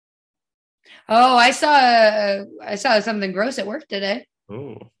Oh, I saw something gross at work today.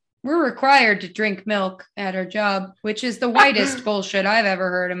 Oh. We're required to drink milk at our job, which is the whitest bullshit I've ever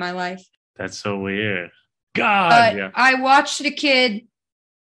heard in my life. That's so weird. God, But yeah. I watched a kid.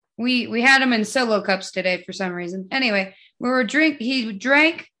 We had him in solo cups today for some reason. Anyway, he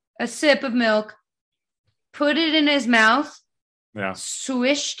drank a sip of milk, put it in his mouth, Yeah.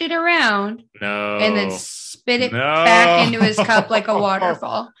 swished it around, and then No. spit it back No. into his cup like a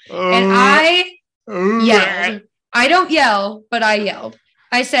waterfall. And I yelled. I don't yell, but I yelled.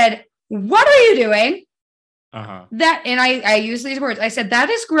 I said, "What are you doing?" Uh-huh. I use these words. I said, "That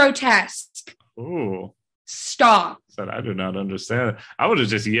is grotesque. Ooh. Stop." Said I do not understand it. I would have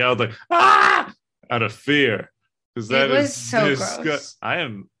just yelled like ah out of fear. Because It was so gross. I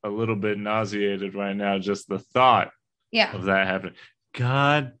am a little bit nauseated right now, just the thought Yeah. of that happening.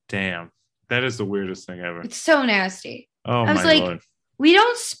 God damn. That is the weirdest thing ever. It's so nasty. Oh I was my like, Lord. we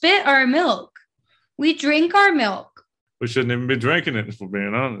don't spit our milk. We drink our milk. We shouldn't even be drinking it, if we're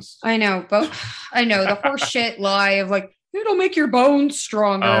being honest. I know, but I know the horse shit lie of like, it'll make your bones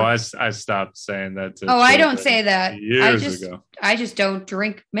stronger. Oh, I stopped saying that to I don't say that. years ago. I just don't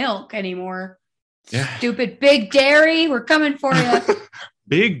drink milk anymore. Yeah. Stupid big dairy. We're coming for you.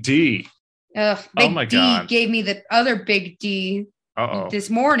 Big D. Big Oh my D God. gave me the other big D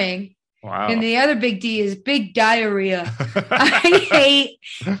this morning. Wow. And the other big D is big diarrhea. I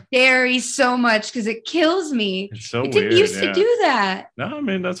hate dairy so much because it kills me. It's so it weird. Didn't used to do that. No, I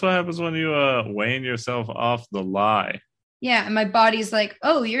mean, that's what happens when you weighing yourself off the lie. Yeah, and my body's like,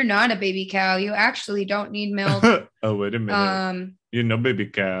 oh, you're not a baby cow. You actually don't need milk. Oh, wait a minute. You're no baby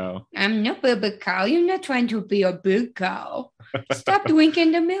cow. I'm no baby cow. You're not trying to be a big cow. Stop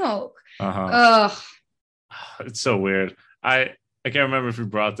drinking the milk. Ugh. It's so weird. I can't remember if we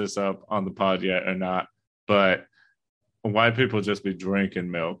brought this up on the pod yet or not, but white people just be drinking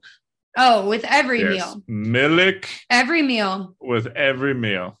milk. Oh, with every meal. Milk. Every meal. With every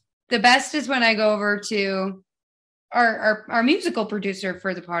meal. The best is when I go over to our musical producer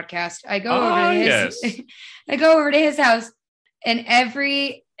for the podcast. I go over to his I go over to his house, and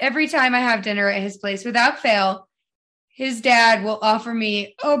every time I have dinner at his place, without fail, his dad will offer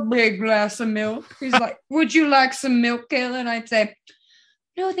me a big glass of milk. He's like, would you like some milk, Kayla? And I'd say,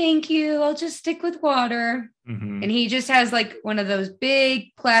 no, thank you. I'll just stick with water. Mm-hmm. And he just has like one of those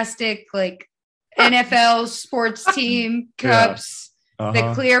big plastic, like NFL sports team cups,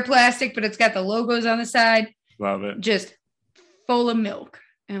 the clear plastic, but it's got the logos on the side. Love it. Just full of milk.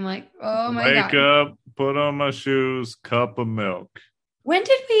 And I'm like, oh my God. Wake up, put on my shoes, cup of milk. When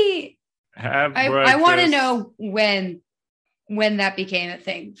did we have breakfast? I want to know when that became a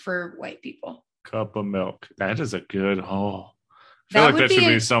thing for white people. Cup of milk. That is a good I feel like that should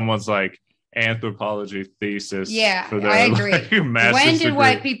be someone's like anthropology thesis. Yeah, for their, I agree. Like, when did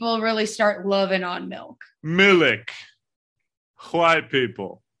white people really start loving on milk? Milk. White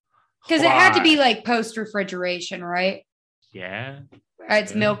people. Because it had to be like post refrigeration, right? Yeah.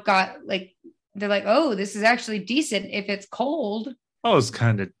 Its milk got like, they're like, oh, this is actually decent if it's cold. Oh, it's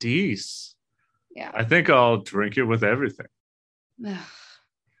kind of decent. Yeah. I think I'll drink it with everything.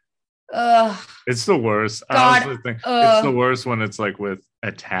 Ugh. It's the worst. God, I honestly think it's the worst when it's like with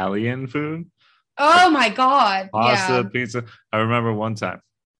Italian food. Oh my God. Pasta, pizza. I remember one time.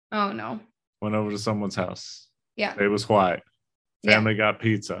 Oh no. Went over to someone's house. Yeah. It was white. Family got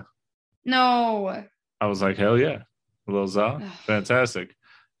pizza. No. I was like, hell yeah. A little za. Fantastic.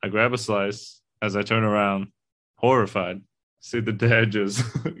 I grab a slice. As I turn around, horrified, see the dad just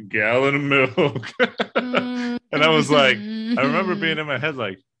gallon of milk. And I was like, I remember being in my head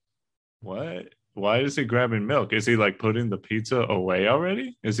like, what? Why is he grabbing milk? Is he like putting the pizza away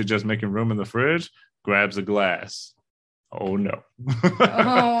already? Is he just making room in the fridge? Grabs a glass. Oh no.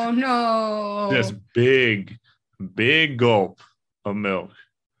 Oh no. Just big gulp of milk.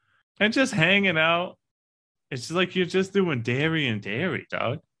 And just hanging out. It's like you're just doing dairy,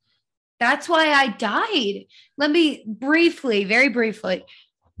 dog. That's why I died. Let me very briefly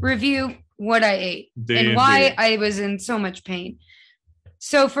review what I ate and why I was in so much pain.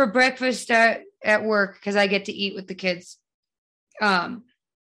 So for breakfast at work, because I get to eat with the kids,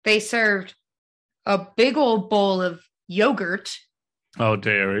 they served a big old bowl of yogurt. Oh,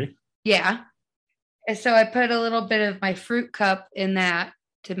 dairy. Yeah. And so I put a little bit of my fruit cup in that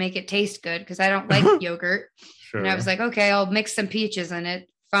to make it taste good because I don't like yogurt. Sure. And I was like, okay, I'll mix some peaches in it.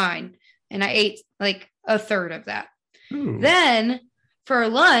 Fine. And I ate like a third of that. Ooh. Then for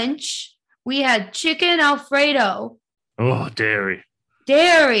lunch, we had chicken Alfredo. Oh, dairy.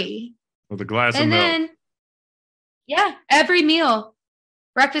 With a glass of milk. And then, every meal,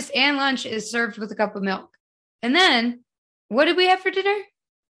 breakfast and lunch is served with a cup of milk. And then, what did we have for dinner?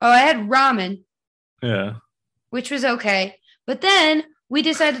 Oh, I had ramen. Yeah. Which was okay. But then we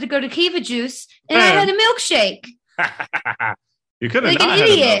decided to go to Kiva Juice, and I had a milkshake. You could have not had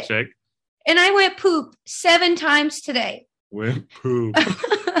a milkshake. And I went poop 7 times today. Went poop.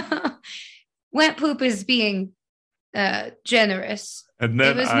 Went poop is being generous. And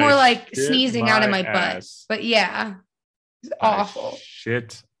then it was more like sneezing out of my butt. But yeah, it's awful.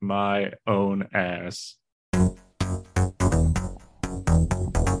 Shit my own ass.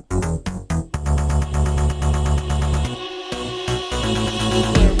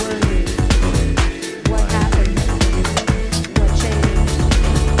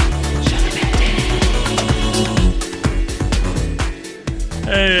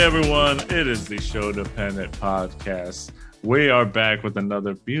 Hey everyone, it is the Show Dependent Podcast. We are back with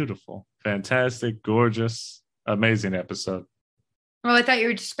another beautiful, fantastic, gorgeous, amazing episode. Oh, I thought you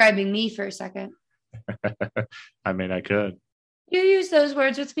were describing me for a second. I mean, I could. You use those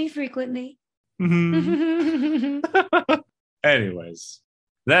words with me frequently. Anyways,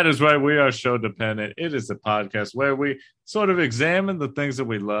 that is right. We are Show Dependent. It is a podcast where we sort of examine the things that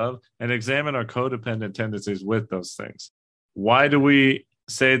we love and examine our codependent tendencies with those things. Why do we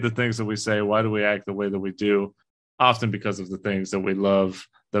say the things that we say? Why do we act the way that we do? Often because of the things that we love,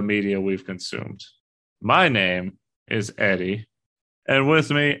 the media we've consumed. My name is Eddie, and with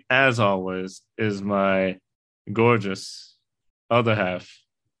me, as always, is my gorgeous other half.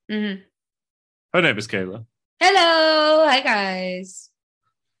 Mm-hmm. Her name is Kayla. Hello. Hi, guys.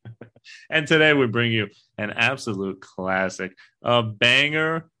 And today we bring you an absolute classic, a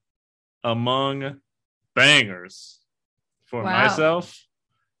banger among bangers for myself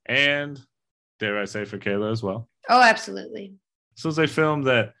and, dare I say, for Kayla as well. Oh, absolutely. This was a film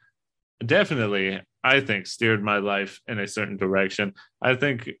that definitely, I think, steered my life in a certain direction. I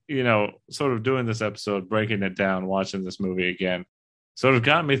think, sort of doing this episode, breaking it down, watching this movie again, sort of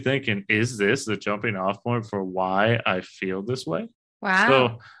got me thinking, is this the jumping off point for why I feel this way? Wow.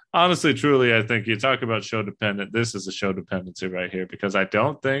 So honestly, truly, I think you talk about show dependent. This is a show dependency right here, because I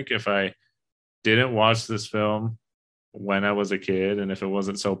don't think if I didn't watch this film when I was a kid, and if it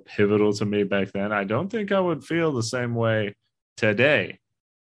wasn't so pivotal to me back then, I don't think I would feel the same way today.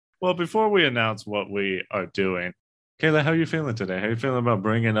 Well, before we announce what we are doing, Kayla, how are you feeling today? How are you feeling about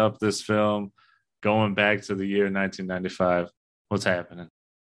bringing up this film, going back to the year 1995? What's happening?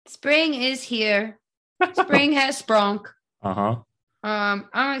 Spring is here. Spring has sprung. Uh-huh.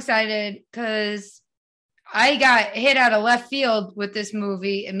 I'm excited because I got hit out of left field with this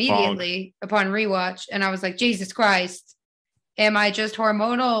movie immediately upon rewatch, and I was like, Jesus Christ, am I just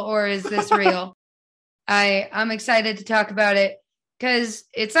hormonal or is this real? I'm excited to talk about it because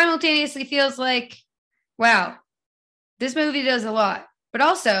it simultaneously feels like, wow, this movie does a lot, but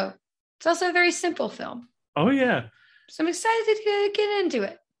also it's also a very simple film. Oh, yeah. So I'm excited to get into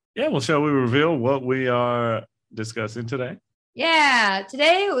it. Yeah, well, shall we reveal what we are discussing today? Yeah,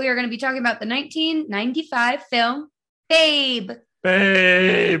 today we are going to be talking about the 1995 film, Babe.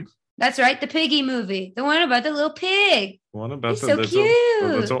 Babe. That's right, the piggy movie. The one about the little pig. The one about the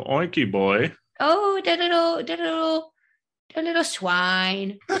little oinky boy. Oh, the little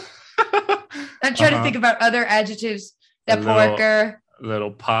swine. I'm trying to think about other adjectives. The porker.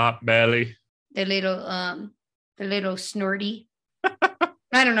 Little pop belly. The little snorty.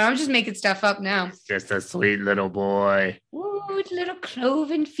 I don't know. I'm just making stuff up now. He's just a sweet little boy. Ooh, little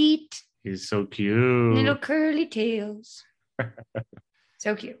cloven feet. He's so cute. Little curly tails.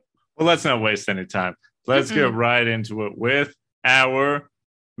 So cute. Well, let's not waste any time. Let's get right into it with our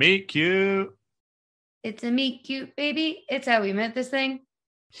Meet Cute. It's a meet cute, baby. It's how we met this thing.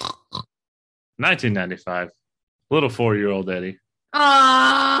 1995. Little 4-year-old Eddie.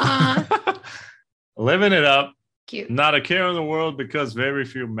 Aww. Living it up. Cute. Not a care in the world because very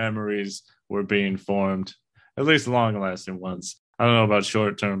few memories were being formed, at least long-lasting ones. I don't know about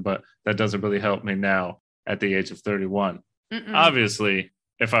short-term, but that doesn't really help me now at the age of 31. Obviously,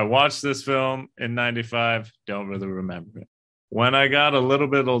 if I watched this film in 95, don't really remember it. When I got a little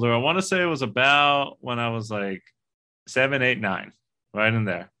bit older, I want to say it was about when I was like 7, 8, 9, right in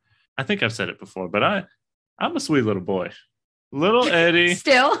there. I think I've said it before, but I'm a sweet little boy. Little Eddie.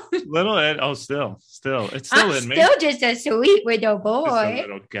 Still? Little Ed. Oh, still. It's still in me. Still just a sweet little boy. Just a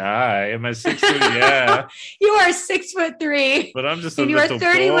little guy. Am I 6 foot? Yeah. You are 6'3". But I'm just a little boy. And you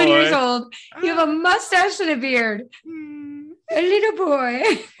are 31 years old. You have a mustache and a beard. A little boy.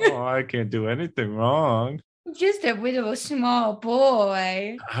 Oh, I can't do anything wrong. Just a little small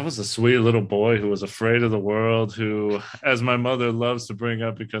boy. I was a sweet little boy who was afraid of the world, who, as my mother loves to bring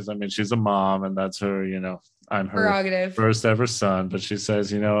up, because, I mean, she's a mom and that's her, I'm her prerogative. First ever son. But she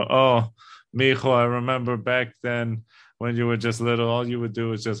says, oh, mijo, I remember back then when you were just little, all you would do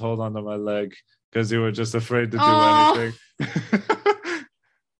was just hold onto my leg because you were just afraid to do anything.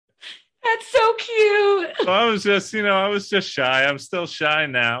 That's so cute. So I was just shy. I'm still shy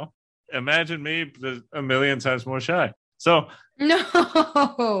now. Imagine me a million times more shy. So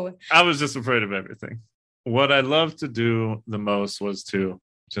no, I was just afraid of everything. What I loved to do the most was to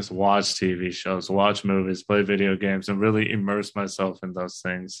just watch TV shows, watch movies, play video games, and really immerse myself in those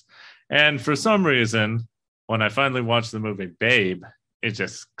things. And for some reason, when I finally watched the movie Babe, it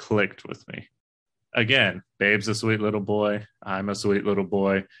just clicked with me. Again, Babe's a sweet little boy. I'm a sweet little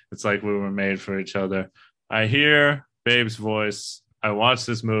boy. It's like we were made for each other. I hear Babe's voice. I watch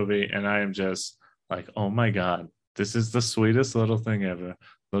this movie and I am just like, oh my God, this is the sweetest little thing ever.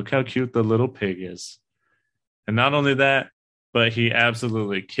 Look how cute the little pig is. And not only that, but he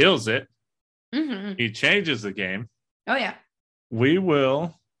absolutely kills it. Mm-hmm. He changes the game. Oh, yeah. We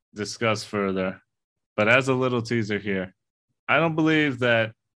will discuss further. But as a little teaser here, I don't believe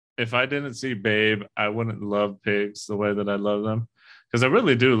that if I didn't see Babe, I wouldn't love pigs the way that I love them. Because I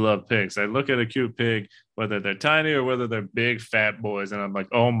really do love pigs. I look at a cute pig, whether they're tiny or whether they're big, fat boys, and I'm like,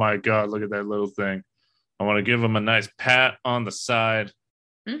 oh my God, look at that little thing. I want to give them a nice pat on the side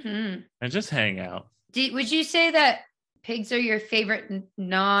and just hang out. Would you say that pigs are your favorite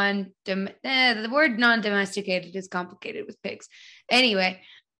the word non-domesticated is complicated with pigs. Anyway,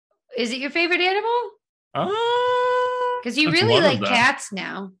 is it your favorite animal? Because you really like cats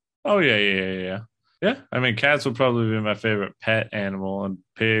now. Oh, yeah. Yeah, I mean, cats would probably be my favorite pet animal, and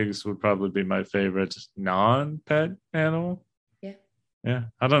pigs would probably be my favorite non-pet animal. Yeah.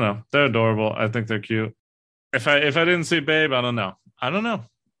 I don't know. They're adorable. I think they're cute. If I didn't see Babe, I don't know. I don't know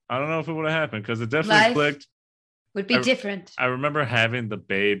if it would have happened because it definitely clicked. Would be different. I remember having the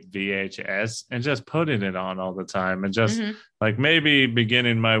Babe VHS and just putting it on all the time and just like maybe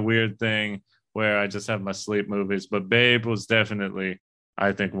beginning my weird thing where I just have my sleep movies. But Babe was definitely,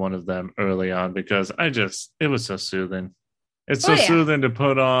 I think, one of them early on because it was so soothing. It's so soothing to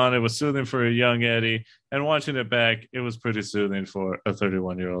put on. It was soothing for a young Eddie. And watching it back, it was pretty soothing for a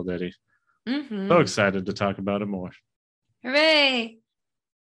 31-year-old Eddie. So excited to talk about it more. Hooray!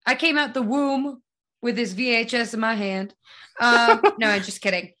 I came out the womb with this VHS in my hand. No, I'm just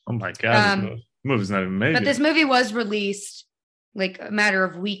kidding. Oh my God. The movie's not even made. But this movie was released like a matter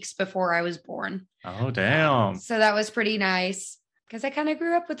of weeks before I was born. Oh, damn. So that was pretty nice because I kind of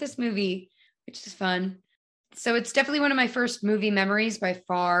grew up with this movie, which is fun. So it's definitely one of my first movie memories by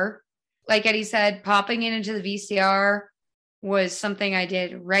far. Like Eddie said, popping it into the VCR was something I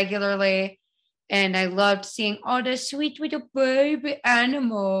did regularly. And I loved seeing all the sweet little baby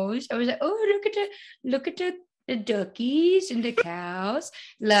animals. I was like, oh, look at the duckies and the cows.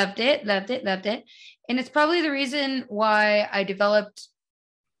 Loved it. And it's probably the reason why I developed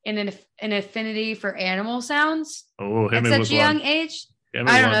an affinity for animal sounds at such a young age.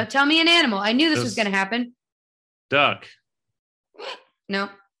 I don't know. Tell me an animal. I knew this was going to happen. Duck. No.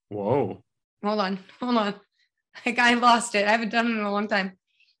 Whoa. Hold on. Like I lost it. I haven't done it in a long time.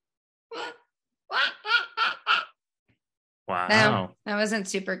 Wow. No, that wasn't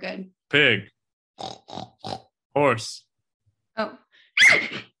super good. Pig. Horse. Oh.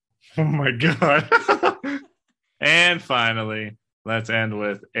 Oh my God. And finally, let's end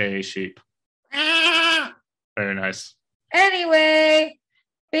with a sheep. Very nice. Anyway,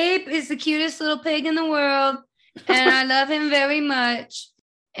 Babe is the cutest little pig in the world, and I love him very much,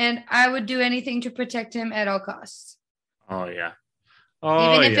 and I would do anything to protect him at all costs. Oh, yeah.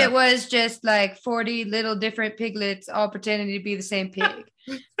 Even if it was just like 40 little different piglets all pretending to be the same pig.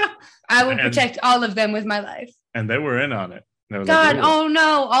 I would protect all of them with my life. And they were in on it. God, oh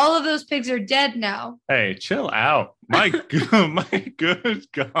no, all of those pigs are dead now. Hey, chill out. My good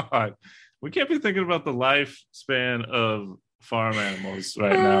God. We can't be thinking about the lifespan of farm animals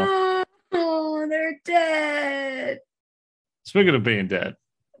right now. Oh, they're dead. Speaking of being dead,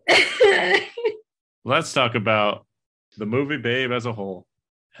 let's talk about the movie Babe as a whole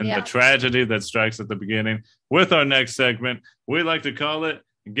and the tragedy that strikes at the beginning with our next segment. We like to call it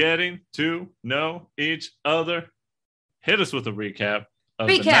Getting to Know Each Other. Hit us with a recap of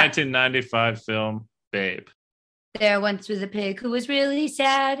the 1995 film Babe. There once was a pig who was really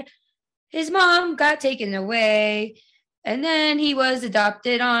sad. His mom got taken away, and then he was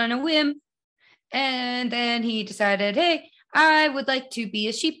adopted on a whim. And then he decided, hey, I would like to be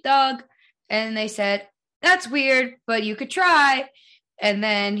a sheepdog. And they said, that's weird, but you could try. And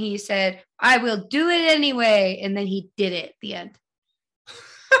then he said, I will do it anyway. And then he did it at the end.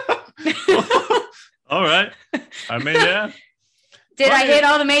 All right. I mean, yeah. Did I hit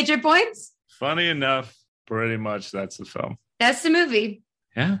all the major points? Funny enough, pretty much that's the film. That's the movie.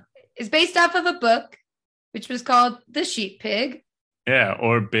 Yeah. It's based off of a book. which was called The Sheep Pig. Yeah,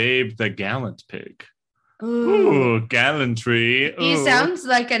 or Babe the Gallant Pig. Ooh, gallantry. He sounds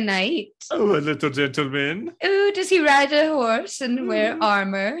like a knight. Oh, a little gentleman. Ooh, does he ride a horse and wear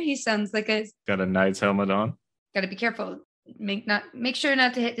armor? He sounds like a... Got a knight's helmet on. Gotta be careful. Make sure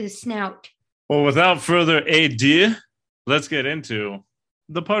not to hit his snout. Well, without further ado, let's get into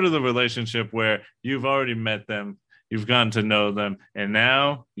the part of the relationship where you've already met them, you've gotten to know them, and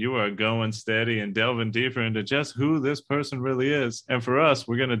now you are going steady and delving deeper into just who this person really is. And for us,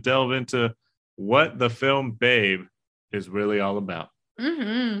 we're going to delve into what the film Babe is really all about.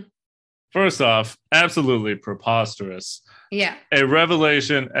 Mm-hmm. First off, absolutely preposterous. Yeah. A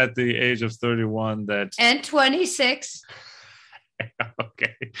revelation at the age of 31 that... And 26.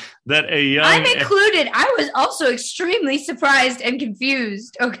 Okay. That a young... I'm included. I was also extremely surprised and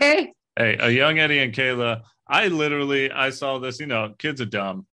confused, okay? Hey, a young Eddie and Kayla, I saw this, kids are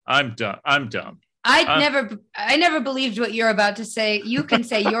dumb. I'm dumb. I never believed what you're about to say. You can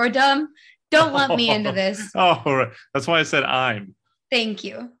say you're dumb. Don't lump me into this. Oh, right. That's why I said I'm. Thank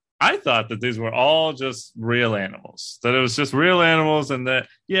you. I thought that these were all just real animals, that it was just real animals, and that,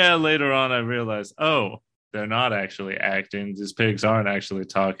 later on I realized, they're not actually acting. These pigs aren't actually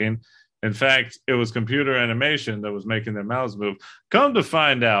talking. In fact, it was computer animation that was making their mouths move. Come to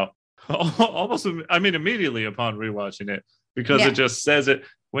find out, immediately upon rewatching it, because it just says it.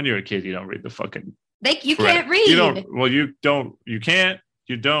 When you're a kid, you don't read the fucking... You can't read. You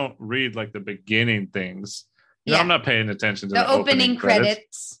don't read like the beginning things. I'm not paying attention to the opening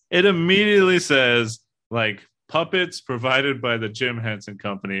credits. It immediately says like puppets provided by the Jim Henson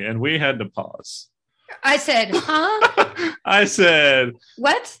Company, and we had to pause. I said, huh? I said,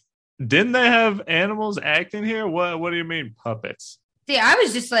 what? Didn't they have animals acting here? What do you mean puppets? See, I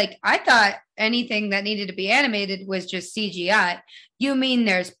was just like, I thought anything that needed to be animated was just CGI. You mean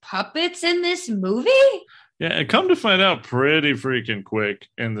there's puppets in this movie? Yeah, and come to find out pretty freaking quick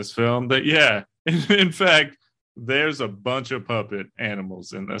in this film that, in fact, there's a bunch of puppet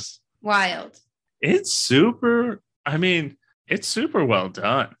animals in this. Wild. It's super well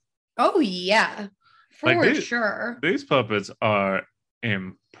done. Oh, yeah. For sure. These puppets are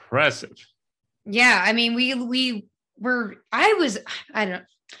impressive. Yeah, I mean, I don't know.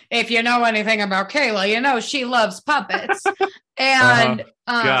 If you know anything about Kayla, she loves puppets. And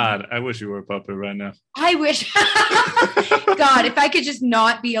God, I wish you were a puppet right now. I wish God, if I could just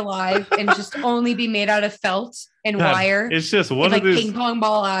not be alive and just only be made out of felt and wire. It's just one of these ping pong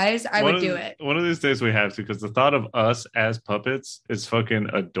ball eyes. I would do it. One of these days we have to, because the thought of us as puppets is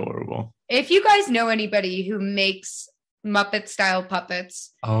fucking adorable. If you guys know anybody who makes Muppet style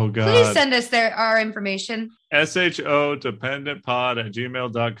puppets, oh God, please send us our information.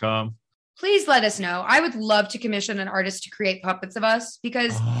 shodependentpod@gmail.com. Please let us know. I would love to commission an artist to create puppets of us,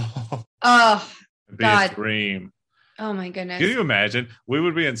 because it'd be God, a dream. Oh my goodness. Can you imagine? We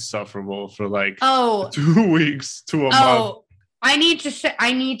would be insufferable for 2 weeks to a month. I need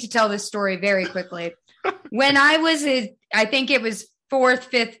to tell this story very quickly. When I was I think it was 4th,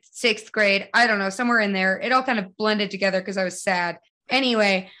 5th, 6th grade. I don't know, somewhere in there. It all kind of blended together because I was sad.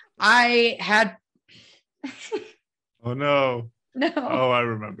 Anyway, I had... Oh, no. No. Oh, I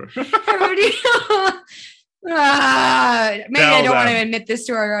remember. Maybe I don't want to admit this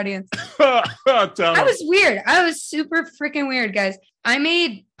to our audience. I was weird. I was super freaking weird, guys. I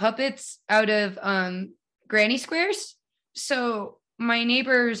made puppets out of granny squares. So my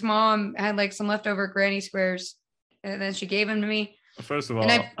neighbor's mom had some leftover granny squares, and then she gave them to me. First of all,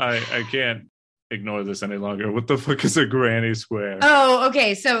 I can't ignore this any longer. What the fuck is a granny square? Oh,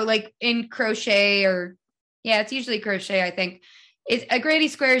 okay. So in crochet it's usually crochet, I think. A granny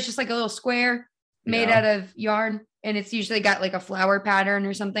square is just a little square made out of yarn, and it's usually got a flower pattern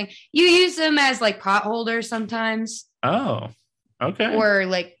or something. You use them as pot holders sometimes. Oh, okay. Or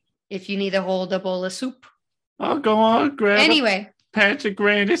if you need to hold a bowl of soup. Oh, go on, grab anyway, a patch of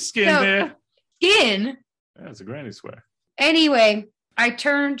granny skin there. Skin? Yeah, it's a granny square. Anyway, I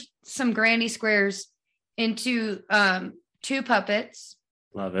turned some granny squares into 2 puppets.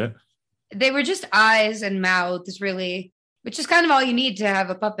 Love it. They were just eyes and mouths, really, which is kind of all you need to have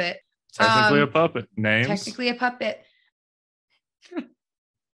a puppet. Technically a puppet. Names? Technically a puppet.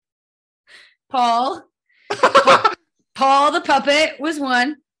 Paul. Paul the puppet was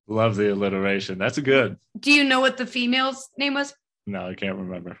one. Love the alliteration. That's good. Do you know what the female's name was? No, I can't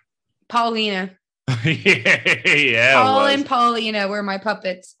remember. Paulina. Yeah. Paul and Paulina were my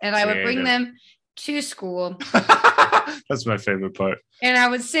puppets, and I would bring them to school. That's my favorite part. And I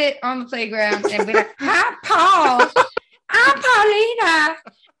would sit on the playground and be like, "Hi, Paul. I'm Paulina."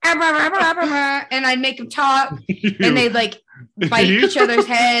 And I'd make them talk, and they'd bite each other's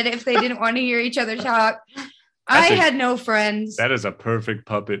head if they didn't want to hear each other talk. I had no friends. That is a perfect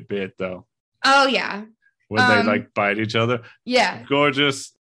puppet bit, though. Oh, yeah. When they like bite each other. Yeah.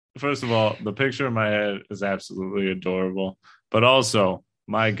 Gorgeous. First of all, the picture in my head is absolutely adorable. But also,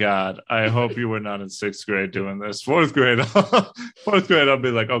 my God, I hope you were not in 6th grade doing this. 4th grade, I'll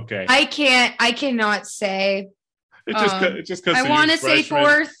be like, okay. I cannot say. It just I want to say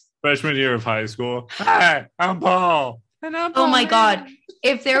 4th. Freshman year of high school. Hi, I'm Paul. And I'm Paul. Oh my God.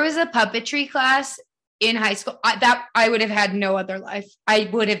 If there was a puppetry class in high school, I would have had no other life. I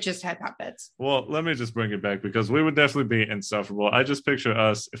would have just had puppets. Well, let me just bring it back because we would definitely be insufferable. I just picture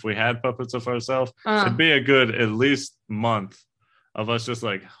us, if we had puppets of ourselves, it'd be a good at least month of us just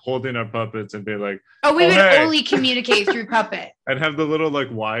like holding our puppets and be like, we would only communicate through puppet. And have the little like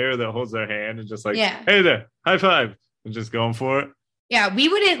wire that holds their hand and just like, hey there, high five, and just going for it. Yeah, we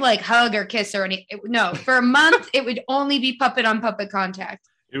wouldn't like hug or kiss or anything. No, for a month, it would only be puppet on puppet contact.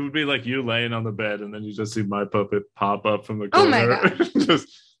 It would be like you laying on the bed and then you just see my puppet pop up from the corner. Oh my God. Just,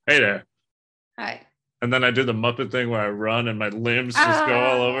 hey there. Hi. And then I do the Muppet thing where I run and my limbs just go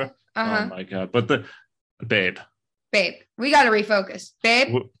all over. Oh my God. But Babe. We got to refocus.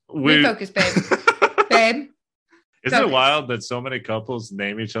 Babe. Refocus, babe. Babe. Isn't it wild that so many couples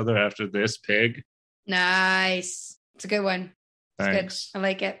name each other after this pig? Nice. It's a good one. Thanks. Good. I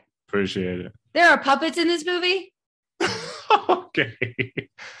like it. Appreciate it. There are puppets in this movie? Okay.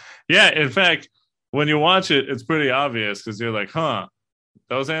 Yeah, in fact, when you watch it, it's pretty obvious because you're like,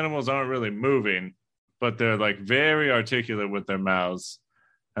 those animals aren't really moving, but they're like very articulate with their mouths.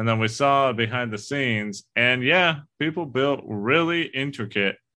 And then we saw behind the scenes, and yeah, people built really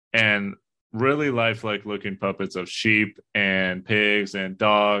intricate and really lifelike looking puppets of sheep and pigs and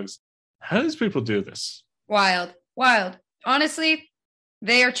dogs. How do these people do this? Wild. Honestly,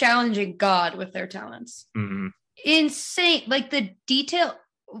 they are challenging God with their talents. Mm-hmm. Insane. Like the detail.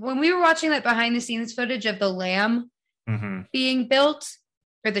 When we were watching that behind the scenes footage of the lamb being built,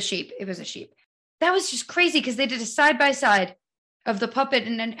 or the sheep, it was a sheep. That was just crazy because they did a side by side of the puppet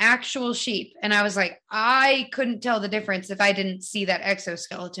and an actual sheep. And I was like, I couldn't tell the difference if I didn't see that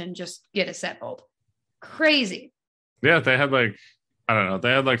exoskeleton just get a set bulb. Crazy. Yeah, they had like, I don't know,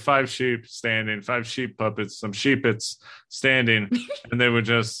 they had like 5 sheep standing, 5 sheep puppets, some sheepets standing, and they were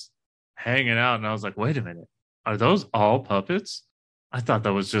just hanging out. And I was like, wait a minute, are those all puppets? I thought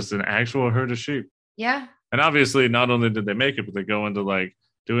that was just an actual herd of sheep. Yeah. And obviously, not only did they make it, but they go into like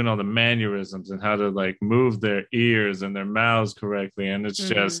doing all the mannerisms and how to like move their ears and their mouths correctly. And it's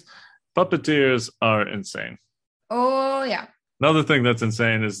just, puppeteers are insane. Oh, yeah. Another thing that's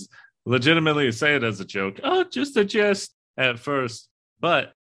insane is legitimately say it as a joke. Oh, just a jest at first.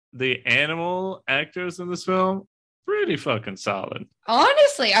 But the animal actors in this film, pretty fucking solid.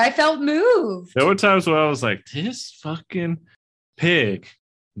 Honestly, I felt moved. There were times where I was like, this fucking pig,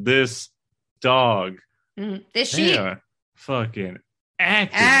 this dog, this sheep, are fucking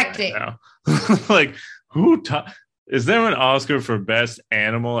acting. Right now. Like, is there an Oscar for best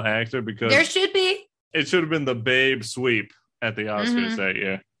animal actor? Because there should be. It should have been the Babe sweep at the Oscars that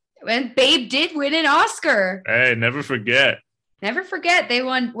year. And Babe did win an Oscar. Hey, never forget. They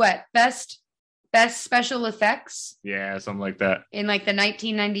won what? Best special effects? Yeah, something like that. In like the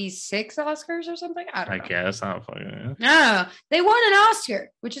 1996 Oscars or something? I don't know. I guess. I don't fucking know. No. They won an Oscar,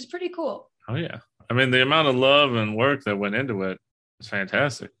 which is pretty cool. Oh, yeah. I mean, the amount of love and work that went into it is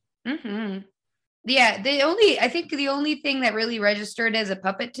fantastic. Yeah, I think the only thing that really registered as a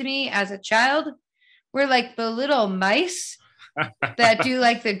puppet to me as a child were like the little mice that do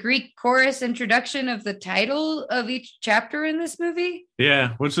like the Greek chorus introduction of the title of each chapter in this movie.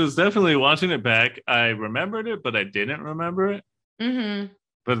 Yeah, which was definitely, watching it back, I remembered it, but I didn't remember it.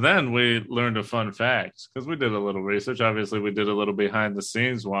 But then we learned a fun fact because we did a little research. Obviously, we did a little behind the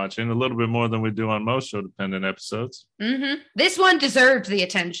scenes watching, a little bit more than we do on most show dependent episodes. This one deserved the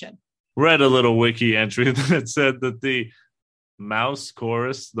attention. Read a little wiki entry that said that the mouse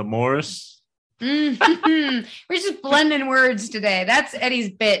chorus, the Morris. We're just blending words today. That's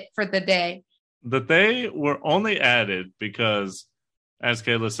Eddie's bit for the day. That they were only added because, as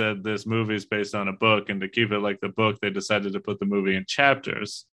Kayla said, this movie is based on a book, and to keep it like the book, they decided to put the movie in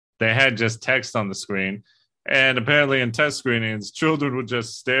chapters. They had just text on the screen, and apparently in test screenings, children would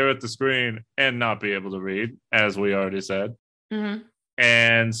just stare at the screen and not be able to read, as we already said.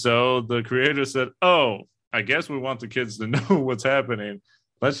 And so the creator said, oh, I guess we want the kids to know what's happening.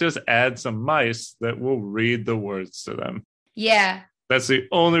 Let's just add some mice that will read the words to them. Yeah. That's the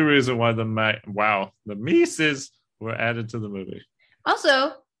only reason why the mices were added to the movie.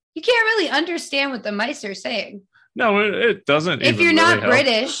 Also, you can't really understand what the mice are saying. No, it doesn't. If you're not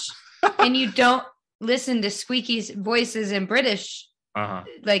British and you don't listen to Squeaky's voices in British.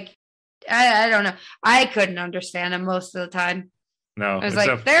 Like, I don't know. I couldn't understand them most of the time. No. I was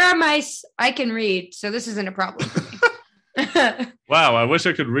like, there are mice. I can read, so this isn't a problem for me. Wow, I wish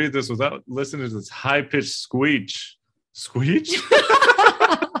I could read this without listening to this high-pitched squeech. Squeech?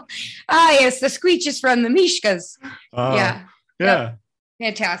 Yes, the squeech is from the Mishkas. Yeah. Yep.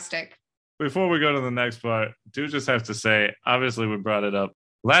 Fantastic. Before we go to the next part, do just have to say, obviously we brought it up.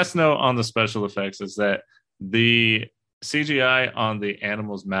 Last note on the special effects is that the CGI on the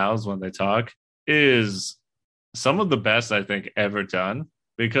animals' mouths when they talk is some of the best I think ever done,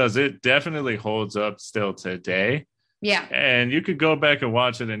 because it definitely holds up still today. Yeah. And you could go back and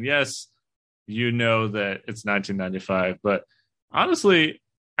watch it, and yes, you know that it's 1995, but honestly,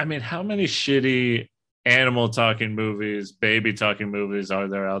 I mean, how many shitty animal talking movies, baby talking movies are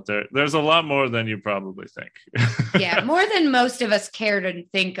there out there? There's a lot more than you probably think. Yeah, more than most of us care to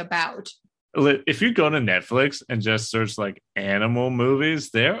think about. If you go to Netflix and just search like animal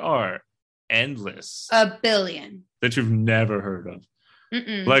movies, there are endless. A billion. That you've never heard of.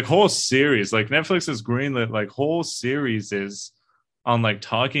 Mm-mm. Like whole series, like Netflix has greenlit like whole series is on like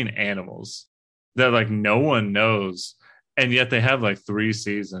talking animals that like no one knows, and yet they have like 3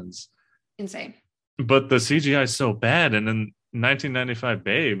 seasons. Insane. But the CGI is so bad, and in 1995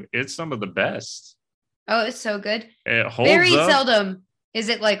 Babe, it's some of the best. Oh, it's so good. It holds Very up. Seldom is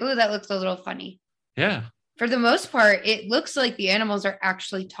it like, oh, that looks a little funny. Yeah. For the most part, it looks like the animals are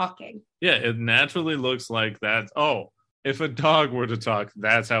actually talking. Yeah, it naturally looks like that. Oh, if a dog were to talk,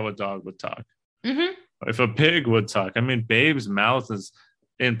 that's how a dog would talk. Mm-hmm. If a pig would talk, I mean, Babe's mouth is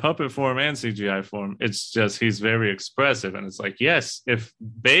in puppet form and CGI form. It's just, he's very expressive. And it's like, yes, if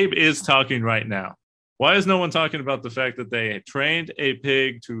Babe is talking right now, why is no one talking about the fact that they trained a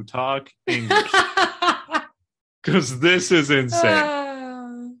pig to talk English? Because this is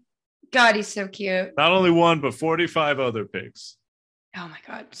insane. God, he's so cute. Not only one, but 45 other pigs. Oh my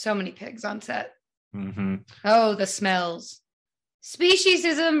God, so many pigs on set. Mm-hmm. Oh, the smells.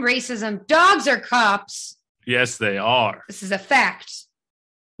 Speciesism, racism. Dogs are cops. Yes, they are. This is a fact.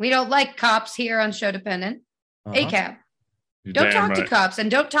 We don't like cops here on Show Dependent. ACAB. Don't talk to cops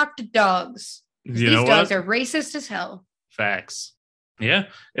and don't talk to dogs. These dogs are racist as hell. Facts. Yeah.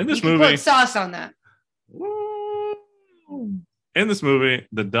 In this movie. Put sauce on that. In this movie,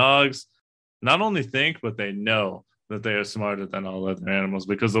 the dogs not only think, but they know that they are smarter than all other animals,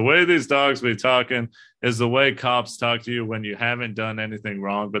 because the way these dogs be talking is the way cops talk to you when you haven't done anything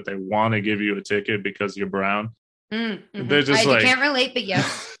wrong, but they want to give you a ticket because you're brown. Mm-hmm. They're just I can't relate, but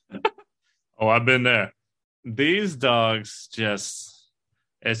yes. Oh, I've been there. These dogs just,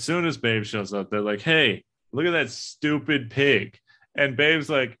 as soon as Babe shows up, they're like, hey, look at that stupid pig. And Babe's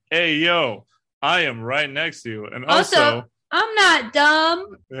like, hey, yo, I am right next to you. And also I'm not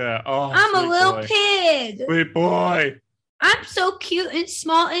dumb. Yeah. Oh, I'm a little pig. Sweet boy. I'm so cute and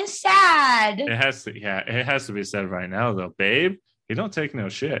small and sad. It has to be said right now, though. Babe, he don't take no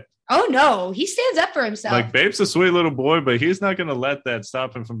shit. Oh, no. He stands up for himself. Like, Babe's a sweet little boy, but he's not going to let that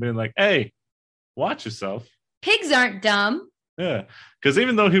stop him from being like, hey, watch yourself. Pigs aren't dumb. Yeah. Because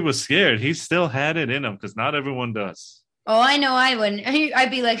even though he was scared, he still had it in him, because not everyone does. Oh, I know I wouldn't.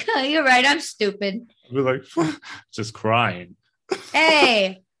 I'd be like, oh, you're right. I'm stupid. I'd be like, just crying.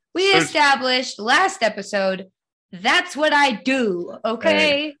 Hey, we established last episode, that's what I do, okay?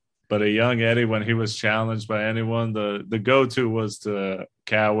 Hey, but a young Eddie, when he was challenged by anyone, the go-to was to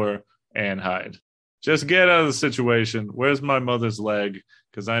cower and hide. Just get out of the situation. Where's my mother's leg?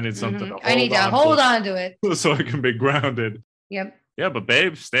 Because I need something to hold on to. I need to hold on to it. So I can be grounded. Yep. Yeah, but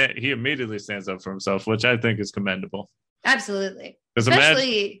Babe, he immediately stands up for himself, which I think is commendable. Absolutely.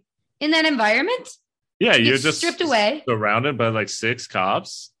 Especially in that environment. Yeah, you're just stripped away, surrounded by like 6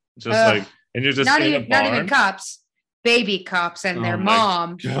 cops, and you're just not even cops, baby cops and their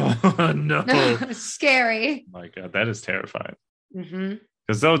mom. God, no, it's scary. My God, that is terrifying. Mm-hmm.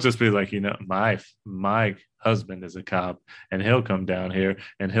 Because they'll just be like, my husband is a cop, and he'll come down here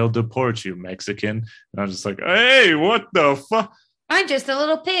and he'll deport you, Mexican. And I'm just like, hey, what the fuck? I'm just a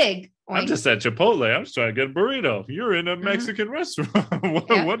little pig. I'm just at Chipotle. I'm just trying to get a burrito. You're in a Mexican restaurant.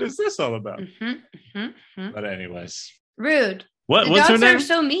 What is this all about? But anyways. Rude. What's her name? Dogs are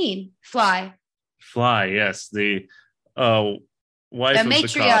so mean. Fly, yes. The wife of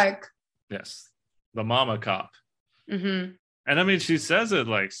matriarch. The cop. Yes. The mama cop. Mm-hmm. And I mean, she says it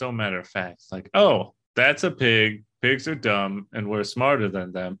like so matter of fact. Like, oh, that's a pig. Pigs are dumb and we're smarter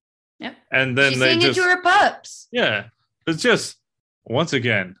than them. Yep. And then she's singing to her pups. Yeah. It's just, once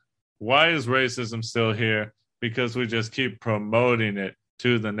again, why is racism still here? Because we just keep promoting it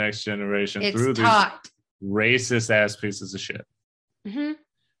to the next generation through these racist ass pieces of shit. Mm-hmm.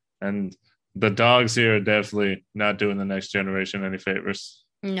 And the dogs here are definitely not doing the next generation any favors.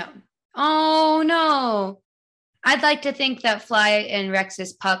 No. Oh, no. I'd like to think that Fly and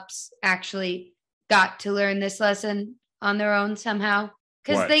Rex's pups actually got to learn this lesson on their own somehow.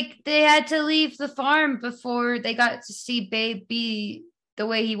 Because they had to leave the farm before they got to see Babe be the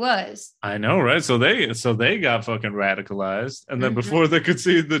way he was. I know, right? So they got fucking radicalized, and then before they could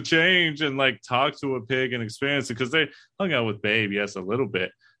see the change and like talk to a pig and experience it, because they hung out with Babe, yes, a little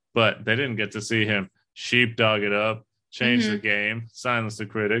bit, but they didn't get to see him sheepdog it up, change the game, silence the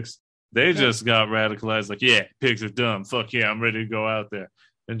critics. They just got radicalized, like, yeah, pigs are dumb. Fuck yeah, I'm ready to go out there.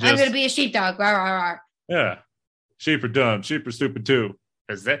 And just, I'm gonna be a sheepdog. Rawr, rawr, rawr. Yeah, sheep are dumb. Sheep are stupid too.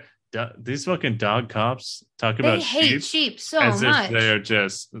 Is that these fucking dog cops talk about they hate sheep so as much. If they are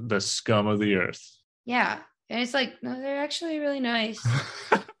just the scum of the earth. Yeah, and it's like, no, they're actually really nice.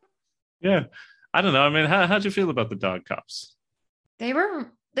 Yeah, I don't know. I mean, how'd you feel about the dog cops? They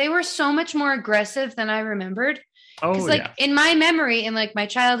were so much more aggressive than I remembered. Oh, like in my memory, in like my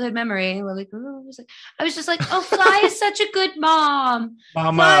childhood memory, we're like, I was just like, oh, Fly is such a good mom.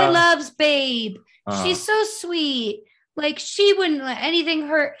 Mama. Fly loves Babe. She's so sweet. Like, she wouldn't let anything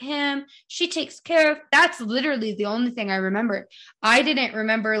hurt him. She takes care of. That's literally the only thing I remember. I didn't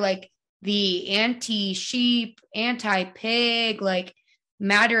remember like the anti-sheep, anti-pig, like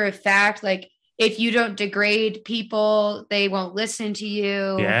matter of fact, like if you don't degrade people, they won't listen to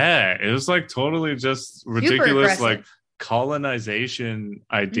you. Yeah, it was like totally just ridiculous, like colonization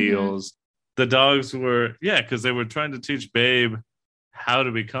ideals. The dogs were, because they were trying to teach Babe how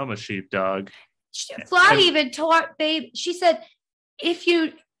to become a sheepdog. Fly even taught Babe. She said, if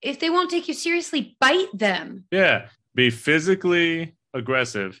they won't take you seriously, bite them. Yeah, be physically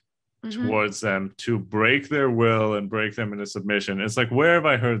aggressive towards them to break their will and break them into submission. It's like, where have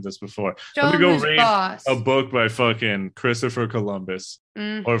I heard this before? Let me go read a book by fucking Christopher Columbus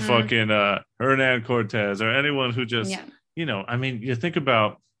or fucking Hernan Cortez or anyone who just, I mean, you think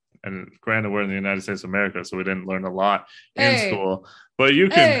about, and granted, we're in the United States of America, so we didn't learn a lot in school, but you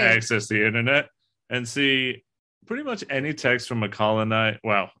can access the internet and see pretty much any text from a colonizer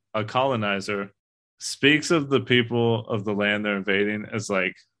speaks of the people of the land they're invading as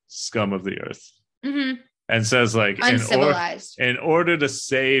like scum of the earth, and says like uncivilized. In order to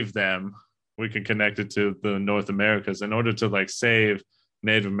save them, we can connect it to the North Americas. In order to like save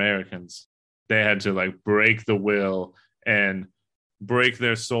Native Americans, they had to like break the will and break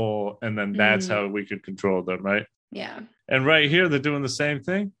their soul, and then that's how we could control them, right? Yeah. And right here, they're doing the same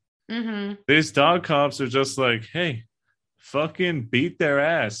thing. These dog cops are just like, hey, fucking beat their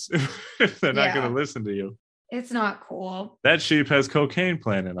ass if they're not going to listen to you. It's not cool. That sheep has cocaine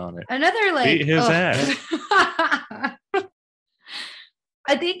planted on it. Another like beat his ass.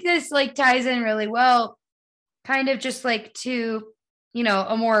 I think this like ties in really well, kind of just like to,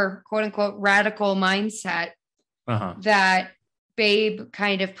 a more quote unquote radical mindset that Babe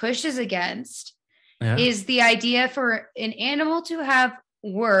kind of pushes against is the idea for an animal to have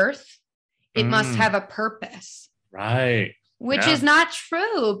worth, it must have a purpose. Right. Which is not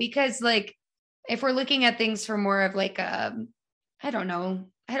true, because like if we're looking at things from more of like I don't know.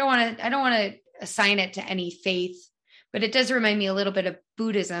 I don't want to assign it to any faith, but it does remind me a little bit of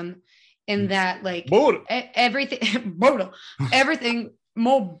Buddhism in that like everything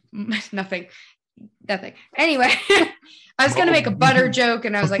nothing. Anyway, I was going to make a butter joke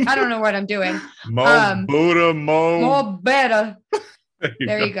and I was like, I don't know what I'm doing. More better.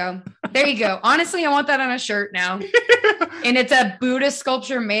 There you go. Honestly, I want that on a shirt now. And it's a Buddha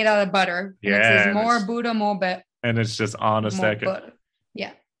sculpture made out of butter. And it says more Buddha, more bet. And it's just on a stack of butter.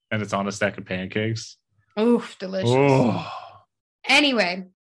 Yeah. And it's on a stack of pancakes. Oof, delicious. Anyway,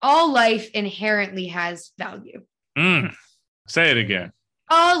 all life inherently has value. Say it again.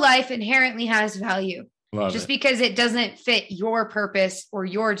 All life inherently has value. Love just it. Because it doesn't fit your purpose or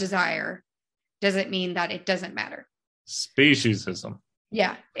your desire doesn't mean that it doesn't matter. Speciesism.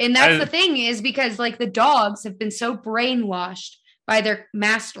 Yeah. And that's the thing, is because like the dogs have been so brainwashed by their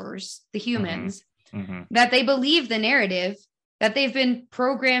masters, the humans, that they believe the narrative that they've been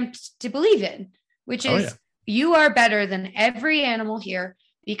programmed to believe in, which is you are better than every animal here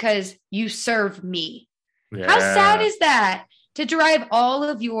because you serve me. Yeah. How sad is that, to derive all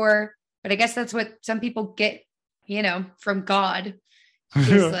of your, but I guess that's what some people get, from God,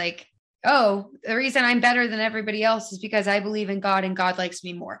 is like, oh, the reason I'm better than everybody else is because I believe in God and God likes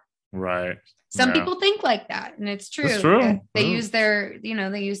me more. Right. Some people think like that, and it's true. It's true. They use their,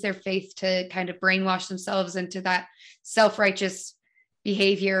 they use their faith to kind of brainwash themselves into that self-righteous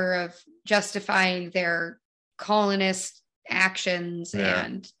behavior of justifying their colonist actions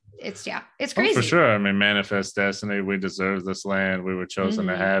and it's crazy. For sure. I mean, manifest destiny. We deserve this land. We were chosen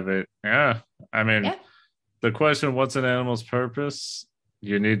to have it. Yeah. I mean, the question, what's an animal's purpose?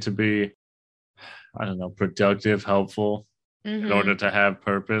 You need to be, I don't know, productive, helpful in order to have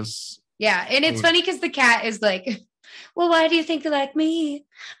purpose. Yeah. And it's funny because the cat is like, well, why do you think they like me?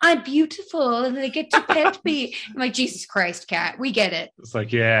 I'm beautiful and they get to pet me. I'm like, Jesus Christ, cat. We get it. It's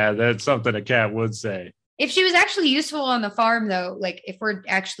like, yeah, that's something a cat would say. If she was actually useful on the farm, though, like if we're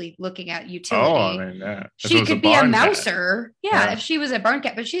actually looking at utility, she could be a mouser. Yeah, if she was a barn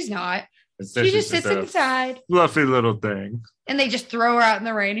cat, but she's not. She just sits inside. Fluffy little thing. And they just throw her out in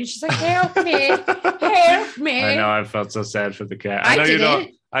the rain and she's like, help me. Help me. I know, I felt so sad for the cat.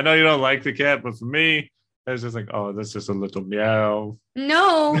 I know you don't like the cat, but for me, I was just like, oh, that's just a little meow.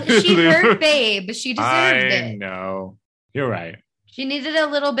 No, she hurt Babe. She deserved it. I know. You're right. She needed a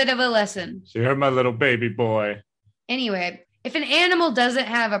little bit of a lesson. She hurt my little baby boy. Anyway, if an animal doesn't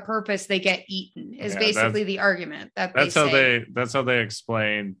have a purpose, they get eaten, is basically the argument. That's how they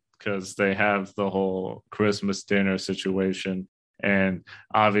explain, because they have the whole Christmas dinner situation. And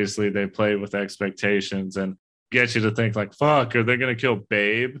obviously they play with expectations and get you to think like, fuck, are they going to kill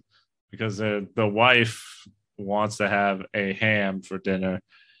Babe? Because the wife wants to have a ham for dinner.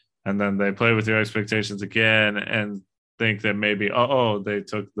 And then they play with your expectations again and think that maybe, they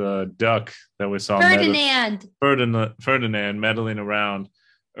took the duck that we saw Ferdinand meddling around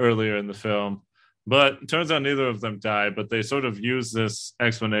earlier in the film. But it turns out neither of them died, but they sort of use this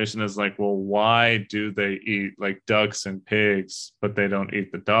explanation as like, well, why do they eat like ducks and pigs, but they don't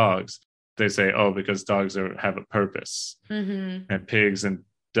eat the dogs? They say, because dogs have a purpose, and pigs and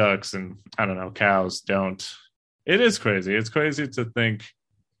ducks and, I don't know, cows don't. It is crazy. It's crazy to think.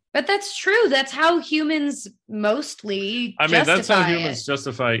 But that's true. That's how humans mostly that's how humans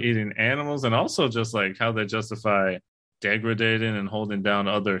justify eating animals, and also just like how they justify degrading and holding down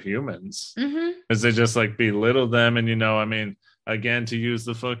other humans. Is they just like belittle them. And, again, to use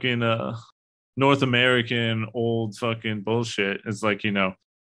the fucking North American old fucking bullshit, it's like,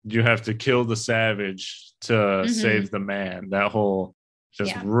 you have to kill the savage to save the man. That whole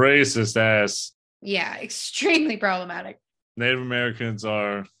just racist ass. Yeah, extremely problematic. Native Americans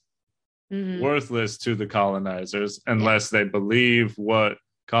are worthless to the colonizers unless they believe what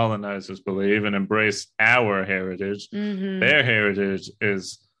colonizers believe and embrace our heritage. Their heritage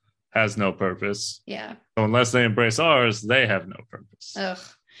has no purpose. Yeah. So unless they embrace ours, they have no purpose. Ugh.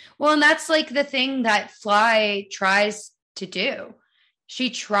 Well, and that's like the thing that Fly tries to do. She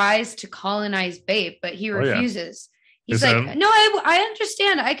tries to colonize Babe, but he refuses. He's like, no, I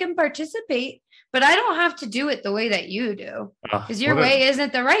understand. I can participate, but I don't have to do it the way that you do. Because your way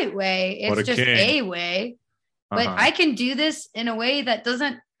isn't the right way. It's just a way. But I can do this in a way that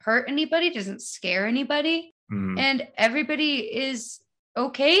doesn't hurt anybody, doesn't scare anybody. And everybody is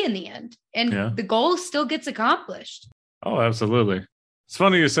okay in the end. And the goal still gets accomplished. Oh, absolutely. It's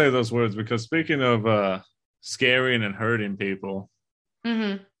funny you say those words, because speaking of scaring and hurting people,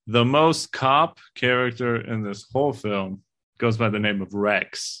 the most cop character in this whole film goes by the name of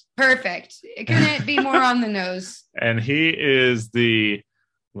Rex. Perfect. It couldn't be more on the nose. And he is the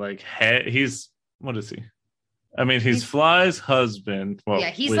head. What is he? He's Fly's husband. Well,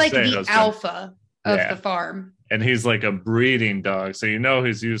 he's like the husband. Alpha of the farm. And he's like a breeding dog. So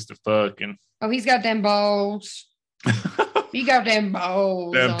he's used to fucking. Oh, he's got them balls. He got them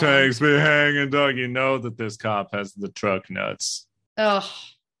balls. Them tanks be hanging, dog. You know that this cop has the truck nuts. Ugh.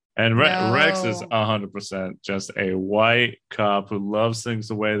 And Rex is 100% just a white cop who loves things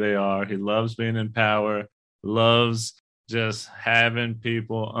the way they are. He loves being in power, loves just having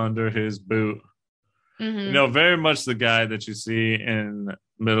people under his boot. Very much the guy that you see in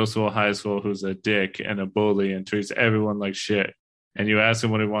middle school, high school, who's a dick and a bully and treats everyone like shit. And you ask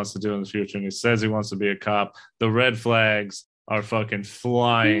him what he wants to do in the future, and he says he wants to be a cop. The red flags are fucking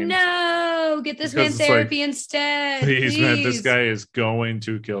flying. No, get this man therapy instead. Please, man, this guy is going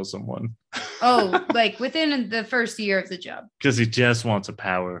to kill someone. Within the first year of the job. Because he just wants a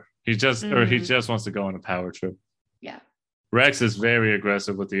power. He just wants to go on a power trip. Yeah. Rex is very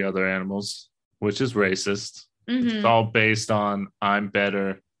aggressive with the other animals, which is racist. It's all based on I'm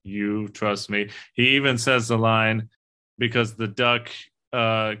better, you trust me. He even says the line, because the duck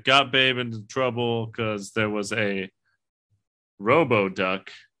got Babe into trouble because there was a robo duck.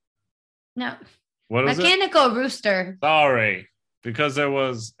 No. What is Mechanical rooster. Sorry. Because there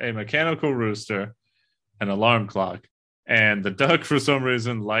was a mechanical rooster, an alarm clock, and the duck for some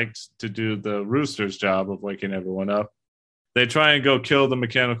reason liked to do the rooster's job of waking everyone up. They try and go kill the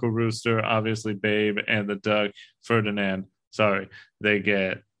mechanical rooster. Obviously, Babe and the duck, Ferdinand, they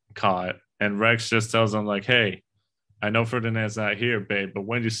get caught. And Rex just tells them, like, hey, I know Ferdinand's not here, babe, but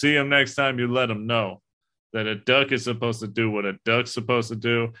when you see him next time, you let him know that a duck is supposed to do what a duck's supposed to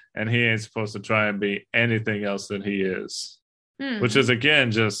do, and he ain't supposed to try and be anything else than he is. Which is, again,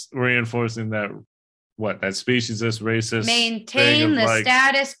 just reinforcing that speciesist, racist. Maintain the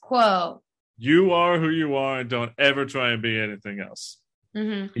status quo. You are who you are, and don't ever try and be anything else.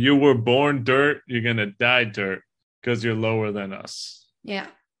 Mm-hmm. You were born dirt, you're going to die dirt because you're lower than us. Yeah.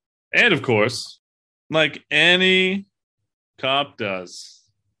 And, of course, like any cop does,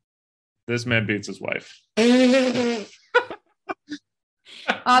 this man beats his wife.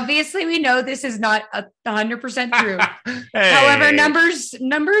 Obviously, we know this is not 100% true. Hey. However,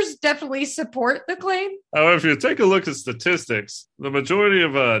 numbers definitely support the claim. However, if you take a look at statistics, the majority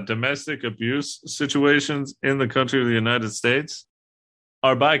of domestic abuse situations in the country of the United States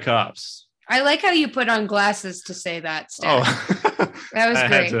are by cops. I like how you put on glasses to say that, Stan. Oh, that was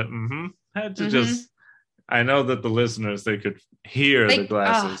great. Had to just. I know that the listeners, they could hear the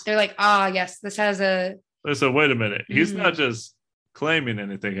glasses. They're like, yes, this has a. So wait a minute. He's not just claiming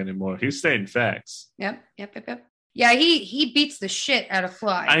anything anymore. He's stating facts. Yep. Yeah, he beats the shit out of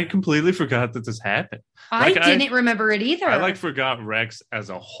Fly. I completely forgot that this happened. I didn't remember it either. I forgot Rex as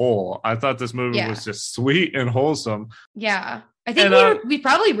a whole. I thought this movie was just sweet and wholesome. Yeah. I think we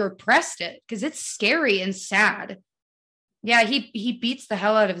probably repressed it because it's scary and sad. Yeah, he beats the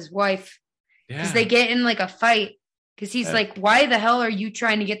hell out of his wife because they get in like a fight. Because he's like, why the hell are you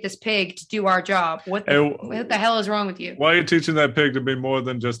trying to get this pig to do our job? What the hell is wrong with you? Why are you teaching that pig to be more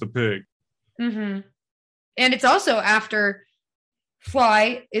than just a pig? Mm-hmm. And it's also after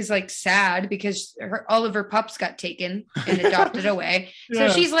Fly is like sad because all of her pups got taken and adopted away. So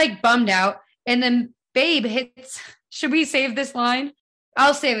she's like bummed out. And then Babe hits, should we save this line?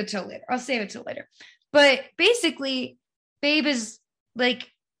 I'll save it till later. But basically, Babe is like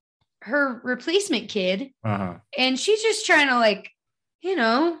her replacement kid. And she's just trying to like,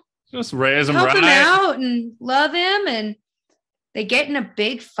 just raise him, help him out and love him. And they get in a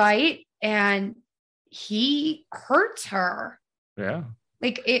big fight and he hurts her. Yeah.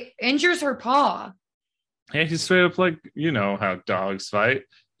 Like it injures her paw. Yeah, he's straight up like, how dogs fight.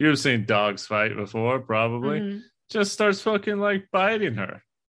 You've seen dogs fight before, probably. Mm-hmm. Just starts fucking like biting her.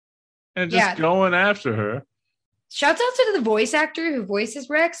 And just going after her. Shouts out to the voice actor who voices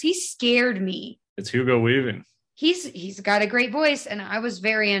Rex. He scared me. It's Hugo Weaving. He's got a great voice, and I was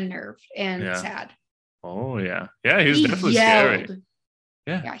very unnerved and sad. Oh, yeah. Yeah, he's definitely scary.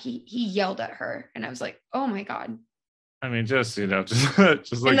 Yeah, he yelled at her, and I was like, oh, my God. I mean, just like... And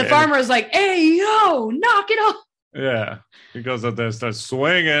the farmer was like, hey, yo, knock it off. Yeah. He goes out there and starts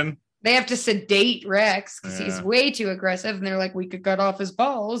swinging. They have to sedate Rex because he's way too aggressive. And they're like, we could cut off his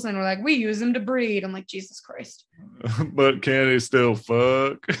balls. And we're like, we use him to breed. I'm like, Jesus Christ. But can he still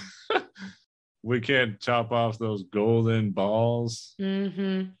fuck? We can't chop off those golden balls.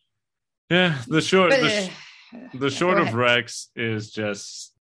 Mm-hmm. Yeah, the short of Rex is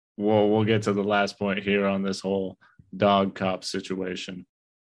just, we'll get to the last point here on this whole dog cop situation.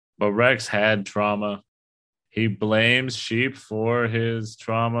 But Rex had trauma. He blames sheep for his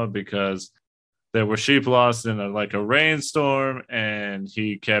trauma because there were sheep lost in a rainstorm, and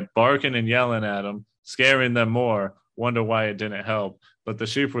he kept barking and yelling at them, scaring them more. Wonder why it didn't help. But the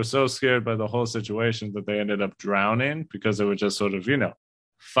sheep were so scared by the whole situation that they ended up drowning because they were just sort of,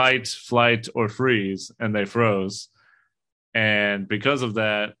 fight, flight, or freeze, and they froze. And because of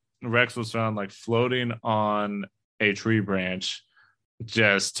that, Rex was found floating on a tree branch.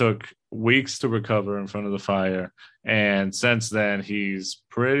 Just took weeks to recover in front of the fire, and since then he's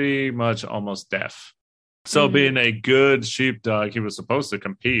pretty much almost deaf. So being a good sheepdog, he was supposed to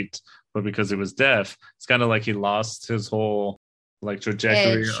compete, but because he was deaf, it's kind of like he lost his whole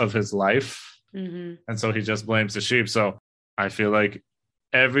trajectory of his life. And so he just blames the sheep. So I feel like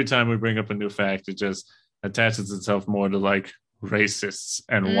every time we bring up a new fact, it just attaches itself more to racists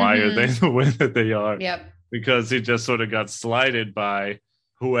and why are they the way that they are. Yep. Because he just sort of got slighted by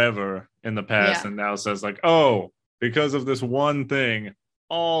whoever in the past and now says because of this one thing,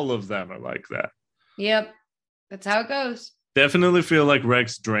 all of them are like that. Yep. That's how it goes. Definitely feel like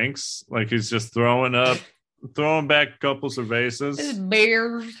Rex drinks. He's just throwing back a couple cervezas. Just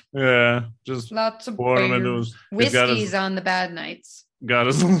beers. Yeah. Just lots of pour beers. Them into his, whiskey's on the bad nights. Got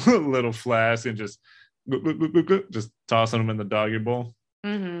his little flask and just tossing them in the doggy bowl.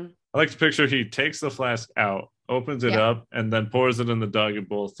 Mm-hmm. I like to picture he takes the flask out, opens it up, and then pours it in the doggy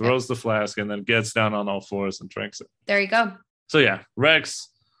bowl, throws the flask, and then gets down on all fours and drinks it. There you go. So yeah, Rex.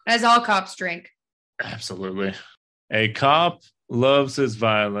 As all cops drink. Absolutely. A cop loves his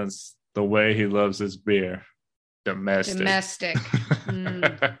violence the way he loves his beer. Domestic.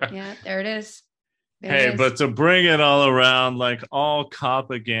 Yeah, there it is. Hey, but to bring it all around, like all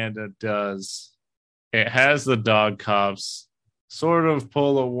propaganda does, it has the dog cops sort of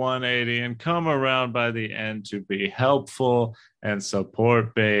pull a 180 and come around by the end to be helpful and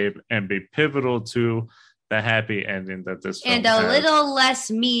support Babe and be pivotal to the happy ending that this film has. Little less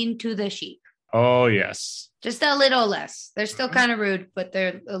mean to the sheep. Oh, yes. Just a little less. They're still kind of rude, but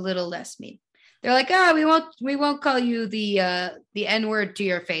they're a little less mean. They're like, we won't call you the N-word to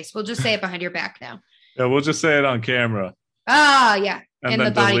your face. We'll just say it behind your back now. Yeah, we'll just say it on camera. Ah, yeah. And then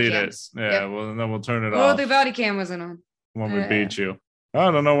the body delete it. Yeah, yep. Well, and then we'll turn it off. Oh, the body cam wasn't on. When we beat you.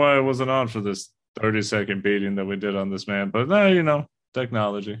 I don't know why it wasn't on for this 30-second beating that we did on this man. But,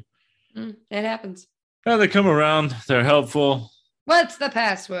 technology. It happens. Yeah, they come around. They're helpful. What's the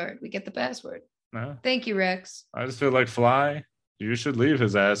password? We get the password. Thank you, Rex. I just feel like Fly, you should leave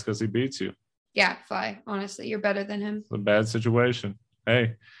his ass because he beats you. Yeah, Fly. Honestly, you're better than him. It's a bad situation.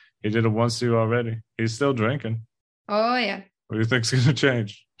 Hey, he did it once to you already. He's still drinking. Oh, yeah. What do you think's going to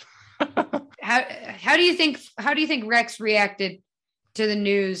change? How do you think Rex reacted to the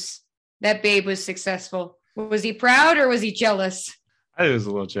news that Babe was successful? Was he proud or was he jealous? I think he was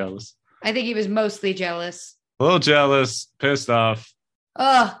a little jealous. I think he was mostly jealous. A little jealous, pissed off.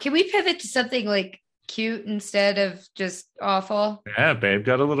 Oh, can we pivot to something like cute instead of just awful? Yeah, Babe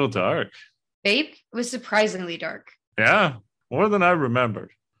got a little dark. Babe was surprisingly dark. Yeah, more than I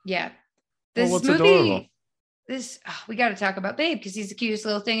remembered. Yeah. What's adorable? We got to talk about Babe because he's the cutest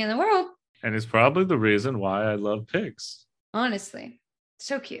little thing in the world. And it's probably the reason why I love pigs. Honestly,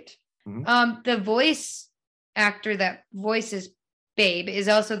 so cute. Mm-hmm. The voice actor that voices Babe is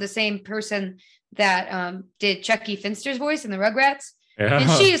also the same person that did Chucky Finster's voice in the Rugrats. Yeah.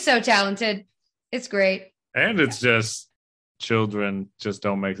 And she is so talented. It's great. And it's just children just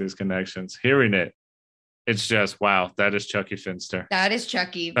don't make these connections. Hearing it, it's just, wow, that is Chucky Finster. That is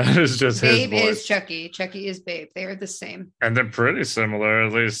Chucky. That is just Babe his voice. is Chucky. Chucky is Babe. They are the same. And they're pretty similar,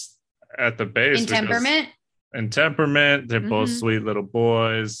 at least at the base. In temperament? In temperament, they're both sweet little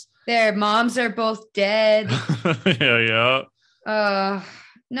boys. Their moms are both dead. Yeah.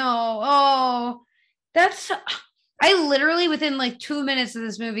 No. Oh, I literally, within like 2 minutes of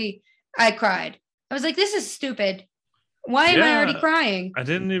this movie, I cried. I was like, this is stupid. Why am I already crying? I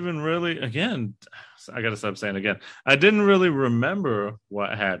didn't even really, again, I got to stop saying again. I didn't really remember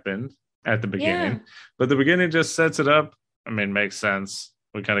what happened at the beginning, but the beginning just sets it up. I mean, makes sense.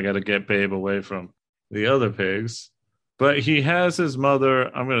 We kind of got to get Babe away from the other pigs, but he has his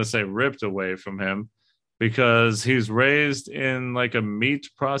mother, I'm going to say, ripped away from him because he's raised in like a meat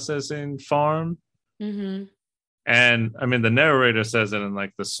processing farm. Mm-hmm. And I mean, the narrator says it in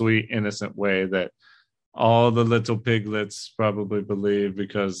like the sweet, innocent way that all the little piglets probably believe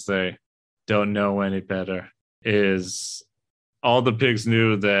because they don't know any better, is all the pigs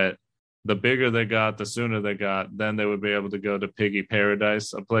knew that the bigger they got, the sooner they got, then they would be able to go to Piggy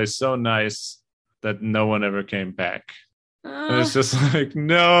Paradise, a place so nice that no one ever came back. And it's just like,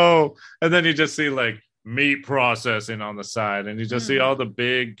 no. And then you just see like meat processing on the side, and you just see all the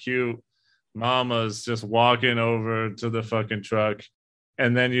big, cute mamas just walking over to the fucking truck.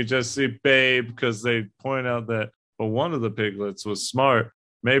 And then you just see Babe, because they point out that, well, one of the piglets was smart,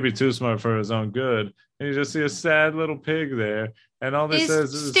 maybe too smart for his own good. And you just see a sad little pig there. And all this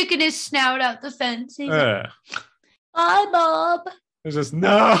says is sticking his snout out the fence. Yeah. Like, hi, Bob. It's just,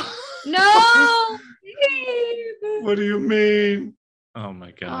 no. No. What do you mean? Oh,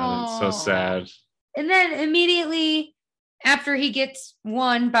 my God. It's so sad. And then immediately after he gets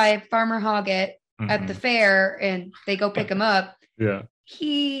won by Farmer Hoggett at the fair and they go pick him up. Yeah.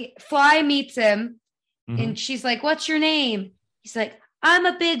 Fly meets him and she's like, what's your name? He's like, I'm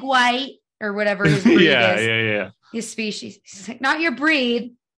a big white, or whatever his breed is. Yeah. His species. He's like, not your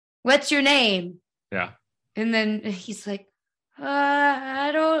breed. What's your name? Yeah. And then he's like,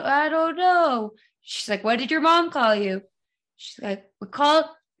 I don't know. She's like, what did your mom call you? She's like,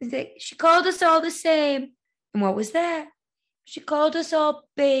 she called us all the same. And what was that? She called us all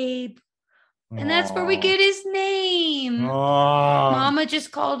Babe. And that's where we get his name. Mama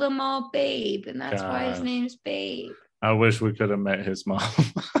just called him all Babe. And that's why his name's Babe. I wish we could have met his mom.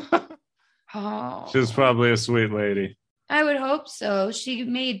 She was probably a sweet lady. I would hope so. She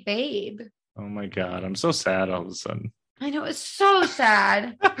made Babe. Oh my God. I'm so sad all of a sudden. I know. It's so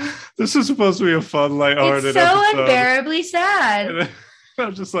sad. This is supposed to be a fun, lighthearted episode. It's so unbearably sad.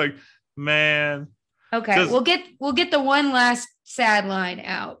 I'm just like, man. Okay. We'll get the one last sad line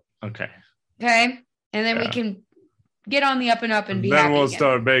out. Okay. And then we can get on the up and up and be happy. Then we'll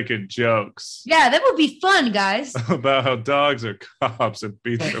start making jokes. Yeah, that would be fun, guys. About how dogs are cops and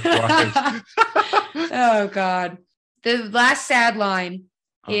beat their wives. Oh, God. The last sad line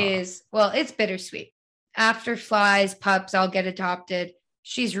is, well, it's bittersweet. After Fly's pups all get adopted,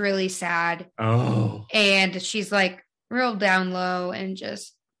 she's really sad. Oh. And she's like real down low and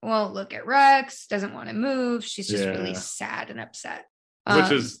just won't look at Rex, doesn't want to move. She's just really sad and upset.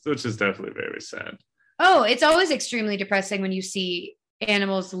 Which is definitely very sad. Oh, it's always extremely depressing when you see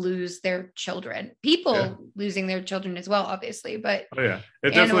animals lose their children. People losing their children as well, obviously. But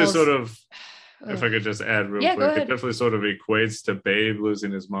it definitely sort of, if I could just add real quick, it definitely sort of equates to Babe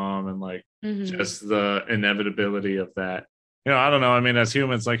losing his mom and like just the inevitability of that. You know, I don't know. I mean, as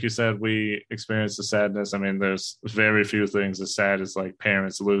humans, like you said, we experience the sadness. I mean, there's very few things as sad as like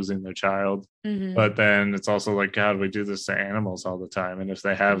parents losing their child. But then it's also like, God, we do this to animals all the time. And if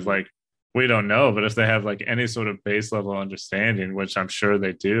they have like, we don't know, but if they have like any sort of base level understanding, which I'm sure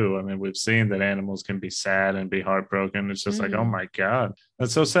they do. I mean, we've seen that animals can be sad and be heartbroken. It's just like, oh my God,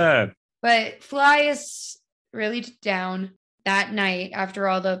 that's so sad. But Fly is really down that night after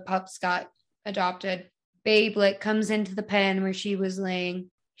all the pups got adopted. Babe like comes into the pen where she was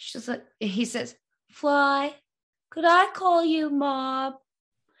laying. She's like, he says, Fly, could I call you Mom?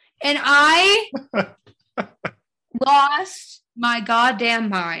 And I lost my goddamn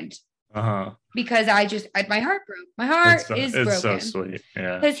mind. Because my heart broke. My heart is broken. It's so sweet.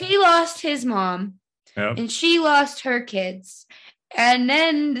 Yeah. Because he lost his mom and she lost her kids. And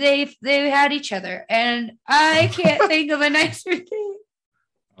then they had each other. And I can't think of a nicer thing.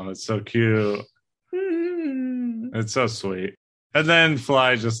 Oh, it's so cute. It's so sweet. And then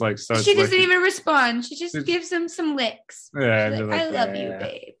Fly just like starts. She doesn't even respond. She just gives him some licks. Yeah. Like, I love you,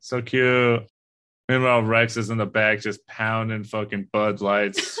 babe. So cute. Meanwhile, Rex is in the back just pounding fucking Bud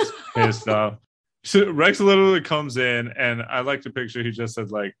Lights, pissed off. So Rex literally comes in, and I like to picture he just said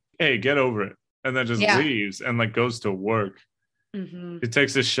like, hey, get over it. And then just leaves and like goes to work. He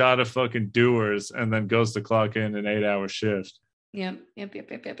takes a shot of fucking Doers and then goes to clock in an 8-hour shift. Yep.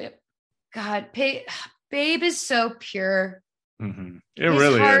 God, Babe is so pure. It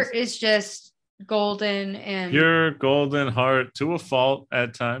really His heart is just golden and pure golden heart to a fault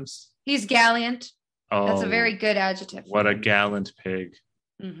at times. He's gallant. Oh, that's a very good adjective. What a gallant pig.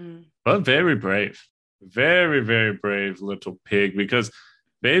 But very brave. Very, very brave little pig, because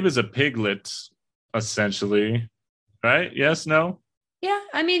Babe is a piglet, essentially. Right? Yes, no? Yeah,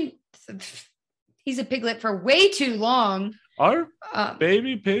 I mean, he's a piglet for way too long. Are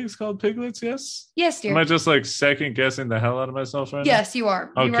baby pigs called piglets? Yes? Yes, dear. Am I just like second guessing the hell out of myself right now? Yes, you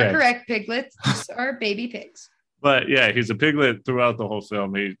are. Okay. You are correct. Piglets are baby pigs. But yeah, he's a piglet throughout the whole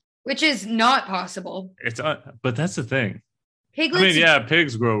film. Which is not possible. But that's the thing. Piglets.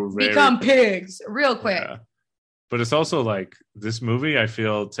 Pigs become pigs real quick. Yeah. But it's also like this movie, I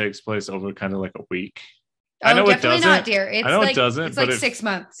feel, takes place over kind of like a week. I know definitely it doesn't. Not, dear. It's I know like, it doesn't. It's like 6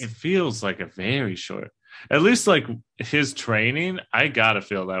 months. It feels like a very short. At least like his training, I gotta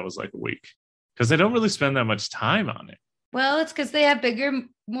feel that was like a week, because they don't really spend that much time on it. Well, it's because they have bigger,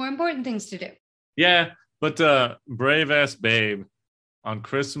 more important things to do. Yeah, but brave ass Babe, on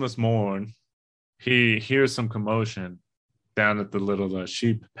Christmas morn, he hears some commotion down at the little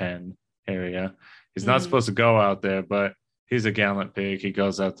sheep pen area. He's not supposed to go out there, but he's a gallant pig. He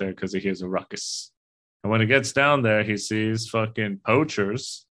goes out there because he hears a ruckus. And when he gets down there, he sees fucking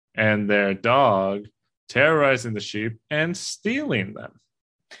poachers and their dog terrorizing the sheep and stealing them.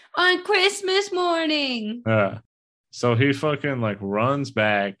 On Christmas morning. So he fucking like runs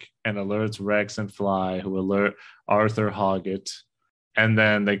back and alerts Rex and Fly, who alert Arthur Hoggett. And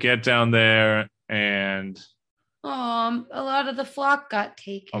then they get down there and a lot of the flock got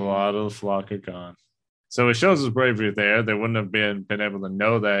taken. A lot of the flock are gone. So it shows his bravery there. They wouldn't have been able to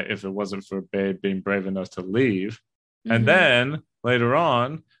know that if it wasn't for Babe being brave enough to leave. And then later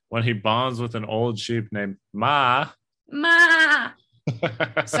on, when he bonds with an old sheep named Ma.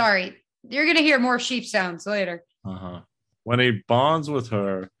 Sorry, you're going to hear more sheep sounds later. When he bonds with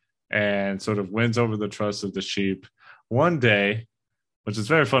her and sort of wins over the trust of the sheep, one day, which is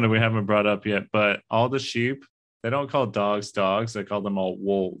very funny, we haven't brought up yet, but all the sheep, they don't call dogs dogs. They call them all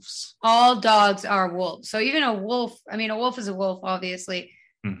wolves. All dogs are wolves. So even a wolf, a wolf is a wolf, obviously.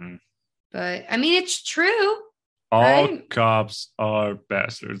 But, it's true. All cops are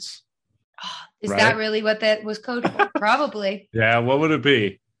bastards. Is that really what that was code for? Probably. Yeah, what would it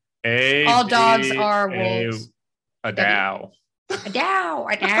be? All dogs are wolves. A dow. A dow.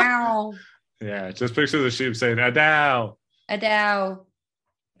 A dow. Yeah, just picture the sheep saying, a dow. A dow.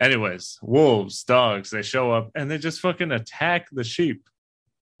 Anyways, wolves, dogs, they show up and they just fucking attack the sheep.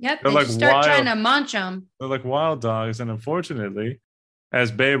 Yep, they start trying to munch them. They're like wild dogs, and unfortunately,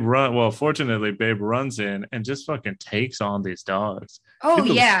 Babe runs in and just fucking takes on these dogs. Oh,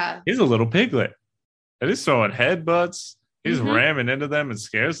 yeah. He's a little piglet. And he's throwing headbutts He's ramming into them and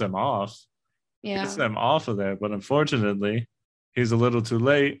scares them off. Yeah. Gets them off of there. But unfortunately, he's a little too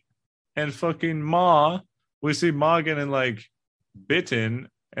late. And fucking Ma, we see Ma getting like bitten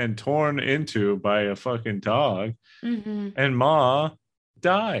and torn into by a fucking dog. And Ma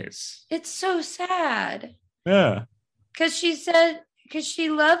dies. It's so sad. Yeah. Because she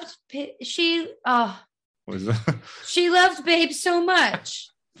loved she loved Babe so much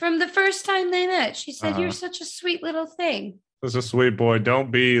from the first time they met. She said, "You're such a sweet little thing. Such a sweet boy.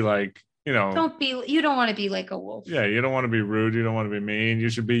 Don't be like, you know. You don't want to be like a wolf. Yeah, you don't want to be rude. You don't want to be mean. You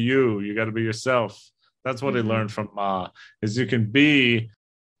should be you. You got to be yourself." That's what he learned from Ma, is you can be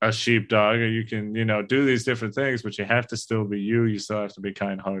a sheepdog or you can, do these different things, but you have to still be you. You still have to be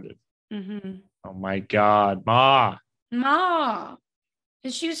kind-hearted. Oh my God, Ma.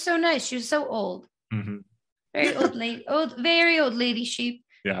 And she was so nice. She was so old. Very old lady. Very old lady sheep.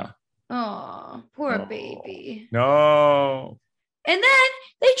 Yeah. Oh, poor baby. No. And then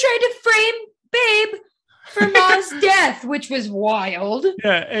they tried to frame Babe for Ma's death, which was wild.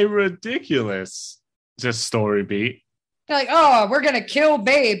 Yeah, a ridiculous just story beat. They're like, oh, we're going to kill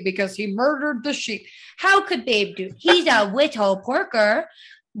Babe because he murdered the sheep. How could Babe do? He's a little porker,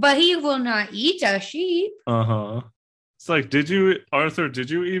 but he will not eat a sheep. It's like, Arthur, did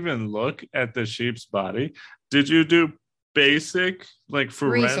you even look at the sheep's body? Did you do basic, like,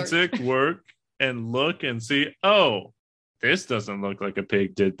 forensic work and look and see, oh, this doesn't look like a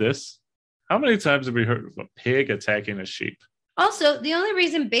pig did this? How many times have we heard of a pig attacking a sheep? Also, the only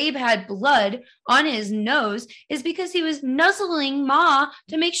reason Babe had blood on his nose is because he was nuzzling Ma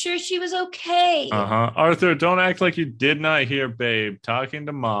to make sure she was okay. Arthur, don't act like you did not hear Babe talking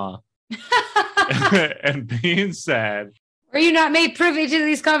to Ma and being sad. Were you not made privy to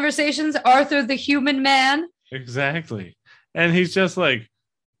these conversations, Arthur the human man? Exactly. And he's just like,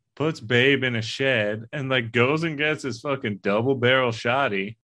 puts Babe in a shed and like goes and gets his fucking double barrel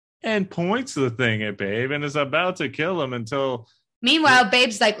shotty and points the thing at Babe and is about to kill him until... Meanwhile,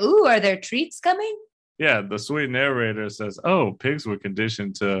 Babe's like, ooh, are there treats coming? Yeah, the sweet narrator says, oh, pigs were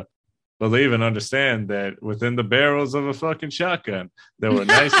conditioned to believe and understand that within the barrels of a fucking shotgun, there were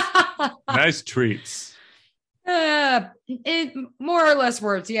nice treats. More or less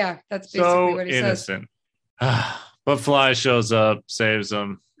words, yeah. That's basically so what he innocent. Says. But Fly shows up, saves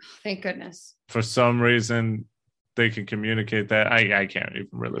him. Thank goodness. For some reason... they can communicate that. I can't even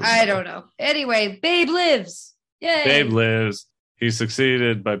really remember. I don't know. Anyway, Babe lives. Yay. Babe lives. He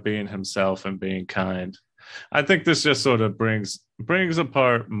succeeded by being himself and being kind. I think this just sort of brings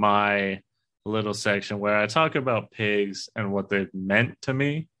apart my little section where I talk about pigs and what they've meant to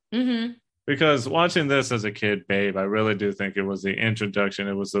me. Because watching this as a kid, Babe, I really do think it was the introduction.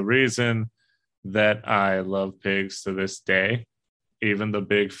 It was the reason that I love pigs to this day. Even the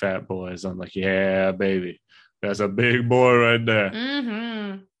big fat boys. I'm like, yeah, baby. That's a big boy right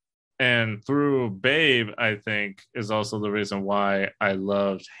there. And through Babe, I think, is also the reason why I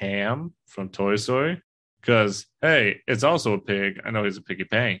loved Ham from Toy Story. Because, hey, it's also a pig. I know he's a piggy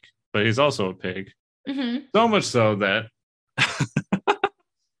bank, but he's also a pig. So much so that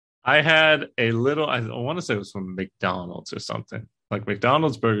I had a little, I want to say it was from McDonald's or something. Like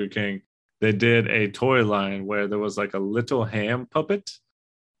McDonald's, Burger King, they did a toy line where there was like a little ham puppet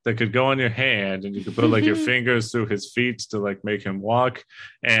that could go on your hand and you could put like your fingers through his feet to like make him walk.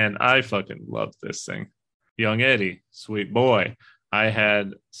 And I fucking loved this thing. Young Eddie, sweet boy. I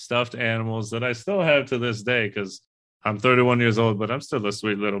had stuffed animals that I still have to this day because I'm 31 years old, but I'm still a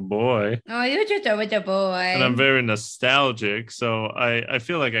sweet little boy. Oh, you're just a little boy. And I'm very nostalgic. So I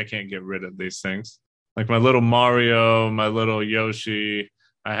feel like I can't get rid of these things. Like my little Mario, my little Yoshi.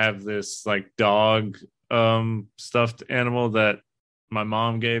 I have this like dog stuffed animal that my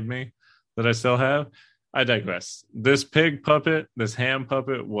mom gave me that I still have. I digress. This pig puppet, this ham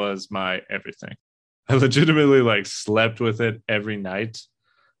puppet was my everything. I legitimately like slept with it every night.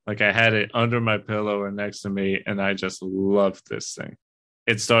 Like I had it under my pillow or next to me and I just loved this thing.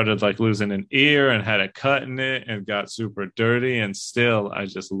 It started like losing an ear and had a cut in it and got super dirty and still I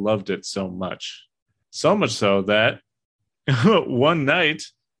just loved it so much. So much so that one night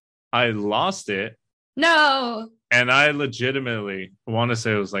I lost it. No. And I legitimately want to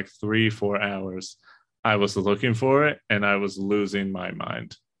say it was like 3-4 hours. I was looking for it and I was losing my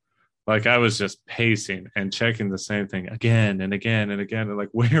mind. Like I was just pacing and checking the same thing again and again and again. And like,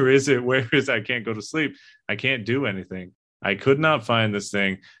 where is it? Where is it? I can't go to sleep. I can't do anything. I could not find this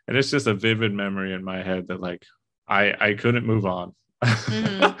thing. And it's just a vivid memory in my head that like, I couldn't move on.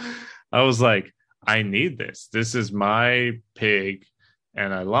 I was like, I need this. This is my pig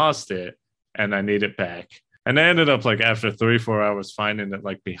and I lost it and I need it back. And I ended up like after 3-4 hours finding it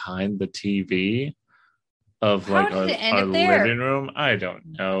like behind the TV. of like our living room. I don't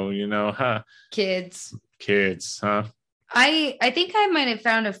know, huh? Kids, huh? I think I might have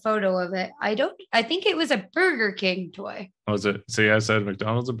found a photo of it. I think it was a Burger King toy. Was it? See, I said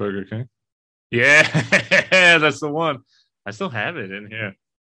McDonald's or Burger King. Yeah, that's the one. I still have it in here.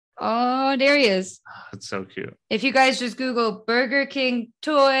 Oh, there he is. It's so cute. If you guys just Google Burger King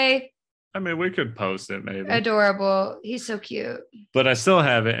toy. I mean, we could post it maybe. Adorable. He's so cute. But I still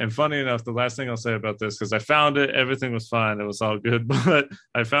have it. And funny enough, the last thing I'll say about this, because I found it, everything was fine. It was all good. But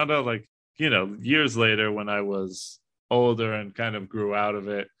I found out years later when I was older and kind of grew out of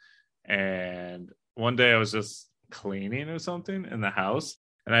it. And one day I was just cleaning or something in the house.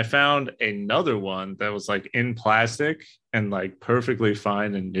 And I found another one that was like in plastic and like perfectly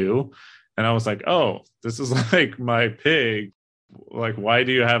fine and new. And I was like, oh, this is like my pig. Like, why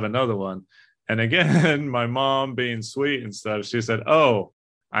do you have another one? And again, my mom being sweet and stuff, she said, oh,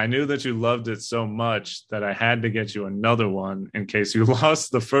 I knew that you loved it so much that I had to get you another one in case you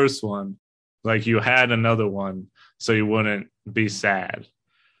lost the first one. Like you had another one so you wouldn't be sad.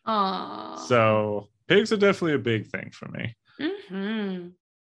 Aww. So pigs are definitely a big thing for me. Mm-hmm.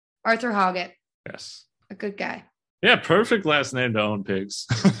 Arthur Hoggett. Yes. A good guy. Yeah, perfect last name to own pigs.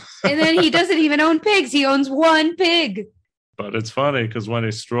 And then he doesn't even own pigs. He owns one pig. But it's funny because when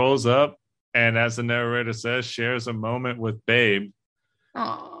he strolls up and, as the narrator says, shares a moment with Babe,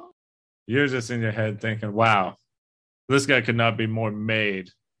 aww, you're just in your head thinking, wow, this guy could not be more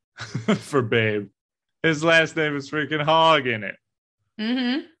made for Babe. His last name is freaking Hogg in it.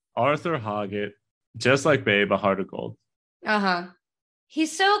 Mm-hmm. Arthur Hoggett, just like Babe, a heart of gold. Uh-huh.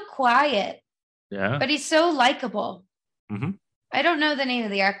 He's so quiet. Yeah. But he's so likable. Mm-hmm. I don't know the name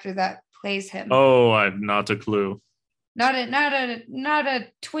of the actor that plays him. Oh, I've not a clue. Not a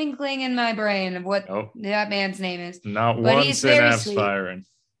twinkling in my brain of what that man's name is. Not but one synapse firing.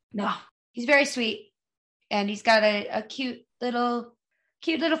 No, he's very sweet. And he's got a cute little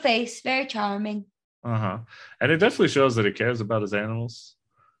face. Very charming. Uh-huh. And it definitely shows that he cares about his animals.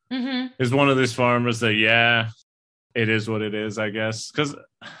 Mm-hmm. He's one of these farmers that, it is what it is, I guess. Because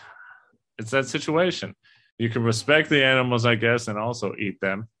it's that situation. You can respect the animals, I guess, and also eat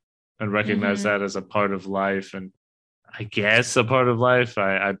them and recognize that as a part of life. And I guess a part of life.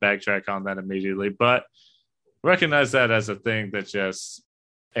 I backtrack on that immediately. But recognize that as a thing that just,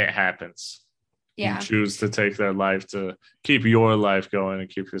 it happens. Yeah. You choose to take their life to keep your life going and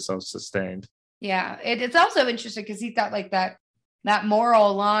keep yourself sustained. Yeah. It's also interesting because he's got like that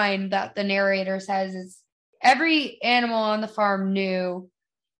moral line that the narrator says is every animal on the farm knew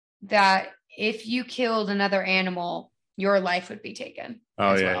that if you killed another animal, your life would be taken.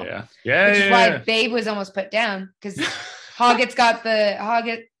 Oh, yeah, well. Yeah. Which is why Babe was almost put down because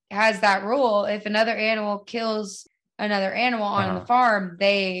Hoggett has that rule. If another animal kills another animal on the farm,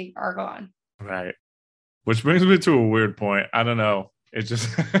 they are gone. Right. Which brings me to a weird point. I don't know. It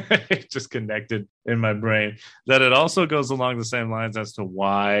just connected in my brain that it also goes along the same lines as to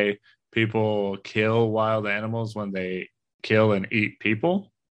why people kill wild animals when they kill and eat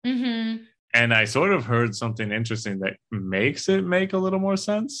people. Mm-hmm. And I sort of heard something interesting that makes it make a little more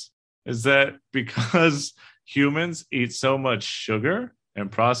sense. Is that because humans eat so much sugar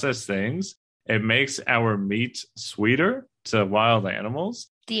and processed things, it makes our meat sweeter to wild animals.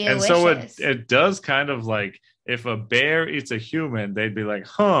 Delicious. And so it does kind of like, if a bear eats a human, they'd be like,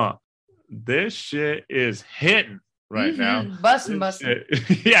 this shit is hitting right now. Busting.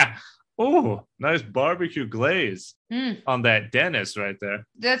 Yeah. Oh, nice barbecue glaze on that Dennis right there.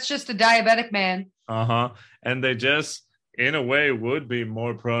 That's just a diabetic man. Uh-huh. And they just, in a way, would be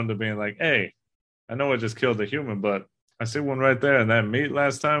more prone to being like, hey, I know I just killed a human, but I see one right there. And that meat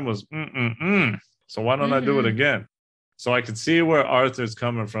last time was So why don't I do it again? So I could see where Arthur's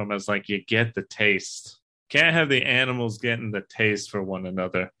coming from as like, you get the taste. Can't have the animals getting the taste for one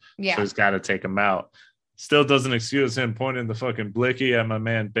another. Yeah. So he's got to take them out. Still doesn't excuse him pointing the fucking blicky at my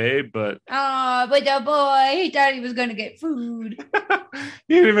man Babe, but... Oh, but the boy, he thought he was going to get food.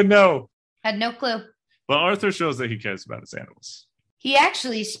 He didn't even know. Had no clue. But Arthur shows that he cares about his animals. He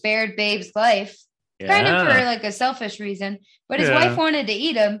actually spared Babe's life. Kind of for like a selfish reason. But his wife wanted to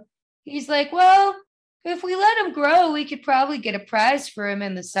eat him. He's like, well, if we let him grow, we could probably get a prize for him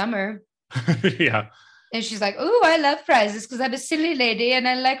in the summer. Yeah. And she's like, oh, I love prizes because I'm a silly lady and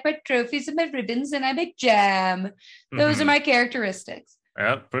I like my trophies and my ribbons and I make jam. Those are my characteristics.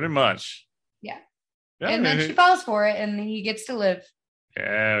 Yeah, pretty much. Yeah. And then she falls for it and he gets to live.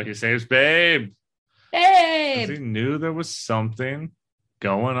 Yeah, he saves Babe. Babe! He knew there was something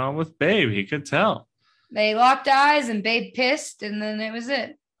going on with Babe. He could tell. They locked eyes and Babe pissed and then it was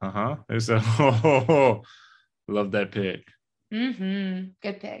it. Uh-huh. They said, love that pig.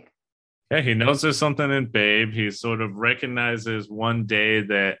 Good pig. Yeah, he knows there's something in Babe. He sort of recognizes one day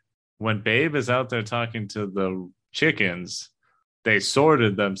that when Babe is out there talking to the chickens, they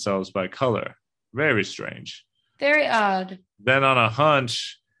sorted themselves by color. Very strange. Very odd. Then on a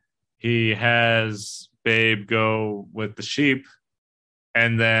hunch, he has Babe go with the sheep.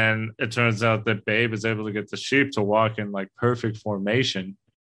 And then it turns out that Babe is able to get the sheep to walk in like perfect formation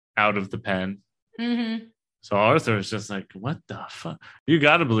out of the pen. Mm-hmm. So Arthur is just like, what the fuck? You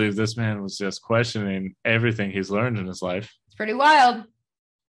got to believe this man was just questioning everything he's learned in his life. It's pretty wild.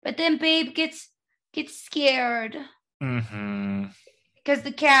 But then Babe gets scared. Mm-hmm. Because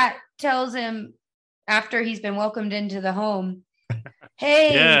the cat tells him after he's been welcomed into the home,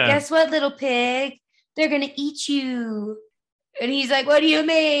 hey, guess what, little pig? They're going to eat you. And he's like, what do you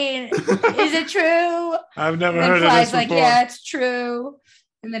mean? Is it true? I've never heard of this before. Like, yeah, it's true.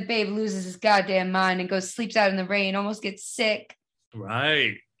 And then Babe loses his goddamn mind and sleeps out in the rain, almost gets sick.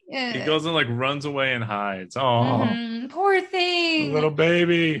 Right. Yeah. He goes and like runs away and hides. Oh, poor thing. Little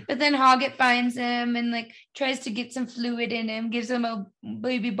baby. But then Hoggett finds him and like tries to get some fluid in him, gives him a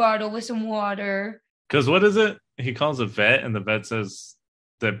baby bottle with some water. Because what is it? He calls a vet and the vet says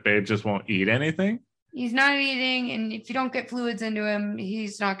that Babe just won't eat anything. He's not eating, and if you don't get fluids into him,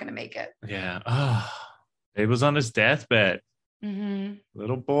 he's not going to make it. Yeah. Oh, Babe was on his deathbed. Mm-hmm.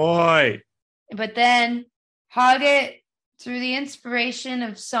 Little boy. But then Hoggett, through the inspiration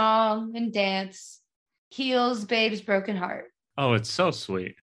of song and dance, heals Babe's broken heart. Oh, it's so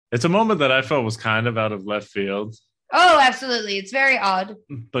sweet. It's a moment that I felt was kind of out of left field. Oh, absolutely. It's very odd.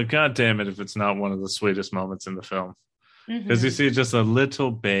 But God damn it if it's not one of the sweetest moments in the film. Because you see just a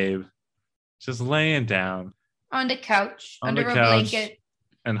little Babe just laying down. On the couch, under a blanket.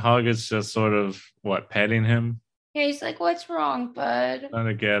 And Hoggett's just sort of, petting him? Yeah, he's like, what's wrong, bud? Trying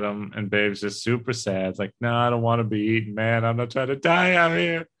to get him. And Babe's just super sad. It's like, no, I don't want to be eaten, man. I'm not trying to die out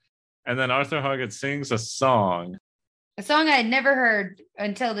here. And then Arthur Hoggett sings a song. A song I had never heard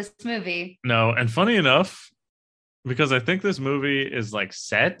until this movie. No, and funny enough, because I think this movie is like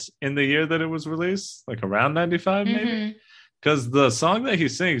set in the year that it was released, like around 95 maybe. Because the song that he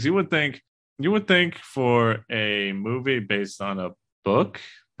sings, you would think for a movie based on a book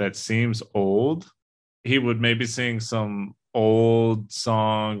that seems old, he would maybe sing some old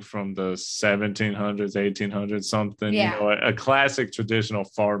song from the 1700s, 1800s, something, a classic traditional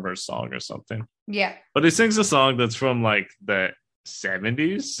farmer song or something. Yeah. But he sings a song that's from like the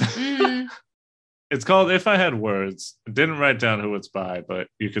 70s. It's called If I Had Words. I didn't write down who it's by, but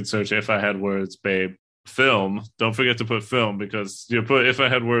you could search If I Had Words, Babe. Film. Don't forget to put film, because you put If I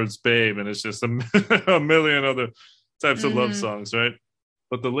Had Words, Babe, and it's just a million other types of love songs, right?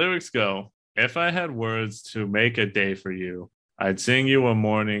 But the lyrics go, if I had words to make a day for you, I'd sing you a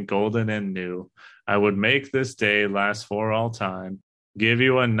morning golden and new. I would make this day last for all time, give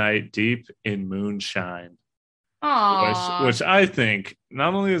you a night deep in moonshine. Which I think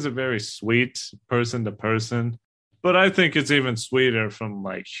not only is it very sweet person to person, but I think it's even sweeter from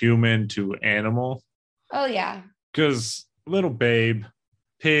like human to animal. Oh, yeah. Because little Babe,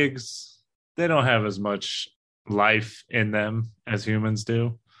 pigs, they don't have as much life in them as humans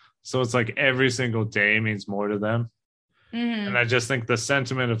do. So it's like every single day means more to them. And I just think the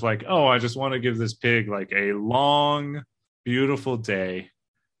sentiment of like, oh, I just want to give this pig like a long, beautiful day.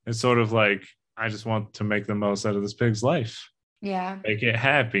 It's sort of like, I just want to make the most out of this pig's life. Yeah. Make it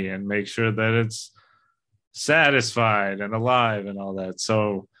happy and make sure that it's satisfied and alive and all that.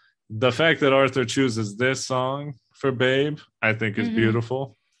 So the fact that Arthur chooses this song for Babe, I think is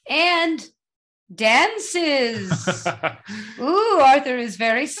beautiful. And dances. Ooh, Arthur is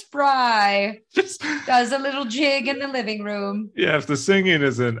very spry. Does a little jig in the living room. Yeah, if the singing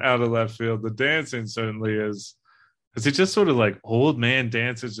isn't out of left field, the dancing certainly is. Because he just sort of like old man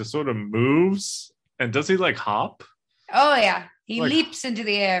dances, just sort of moves. And does he like hop? Oh, yeah. He leaps into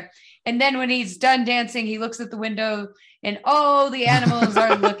the air. And then when he's done dancing, he looks at the window and all the animals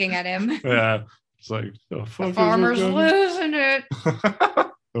are looking at him. Yeah. It's like, the farmer's losing it.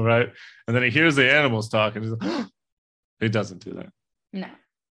 Right. And then he hears the animals talking. He's like, he doesn't do that. No.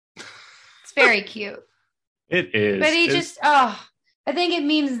 It's very cute. It is. But I think it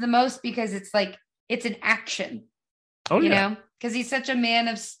means the most because it's like, it's an action. Oh, you know? Because he's such a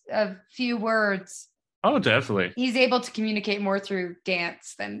man of few words. Oh, definitely. He's able to communicate more through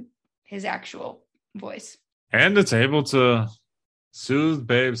dance than his actual voice. And it's able to soothe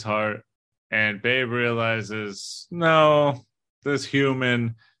Babe's heart. And Babe realizes, no, this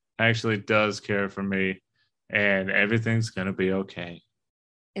human actually does care for me. And everything's going to be okay.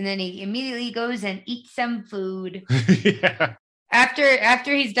 And then he immediately goes and eats some food. Yeah.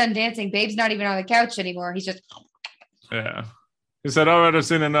 After he's done dancing, Babe's not even on the couch anymore. He's just... Yeah. He said, all right, I've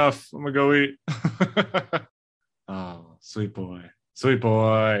seen enough. I'm going to go eat. Oh, sweet boy. Sweet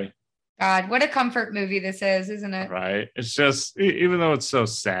boy. God, what a comfort movie this is, isn't it? Right. It's just, even though it's so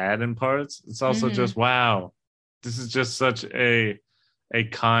sad in parts, it's also just, wow, this is just such a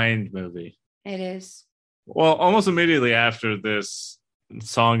kind movie. It is. Well, almost immediately after this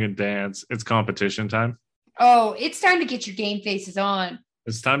song and dance, it's competition time. Oh, it's time to get your game faces on.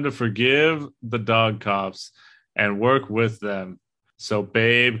 It's time to forgive the dog cops and work with them so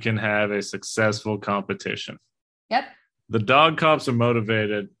Babe can have a successful competition. Yep. The dog cops are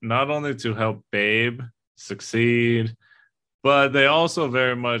motivated not only to help Babe succeed, but they also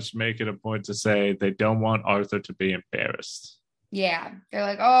very much make it a point to say they don't want Arthur to be embarrassed. Yeah. They're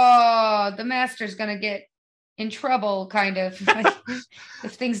like, oh, the master's going to get in trouble, kind of,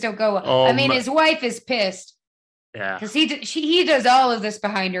 if things don't go well. Oh, I mean, his wife is pissed. Yeah. Because he does all of this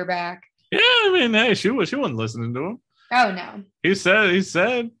behind her back. Yeah, I mean, hey, she wasn't listening to him. Oh, no. He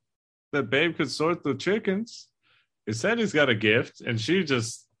said that Babe could sort the chickens. He said he's got a gift, and she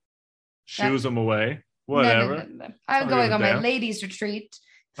just shoos him away. Whatever. No. I'm going on my ladies' retreat.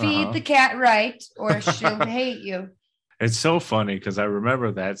 Feed the cat right, or she'll hate you. It's so funny because I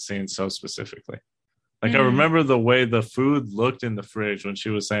remember that scene so specifically. Like, I remember the way the food looked in the fridge when she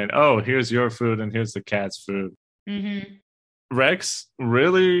was saying, oh, here's your food and here's the cat's food. Mm-hmm. Rex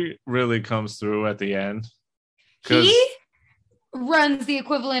really, really comes through at the end. He runs the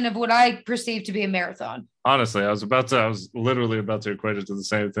equivalent of what I perceive to be a marathon. Honestly, I was literally about to equate it to the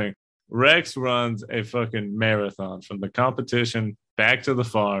same thing. Rex runs a fucking marathon from the competition back to the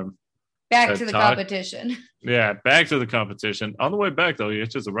farm. Back to the competition. Yeah, back to the competition. On the way back, though, he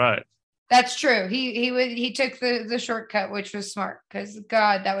hitches a ride. That's true. He took the shortcut, which was smart, because,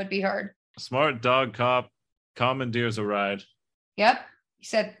 God, that would be hard. Smart dog cop commandeers a ride. Yep.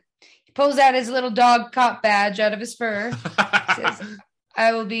 He pulls out his little dog cop badge out of his fur. Says,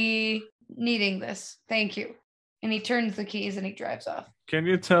 I will be needing this. Thank you. And he turns the keys and he drives off. Can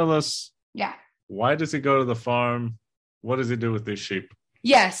you tell us? Yeah. Why does he go to the farm? What does he do with these sheep?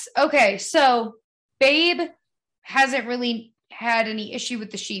 Yes. Okay. So Babe hasn't really had any issue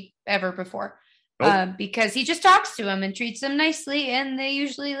with the sheep ever before. Nope. Because he just talks to them and treats them nicely, and they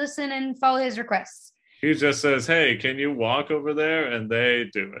usually listen and follow his requests. He just says, hey, can you walk over there? And they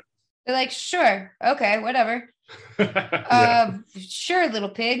do it. They're like, sure. Okay, whatever. Yeah. Sure, little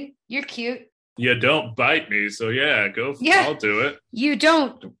pig. You're cute. You don't bite me, so yeah, go. Yeah. I'll do it. You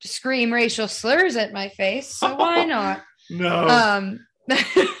don't scream racial slurs at my face, so why not? No.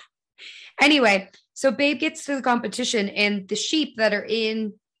 Anyway, so Babe gets to the competition, and the sheep that are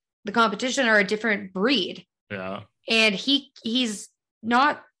in the competition are a different breed. Yeah. And he's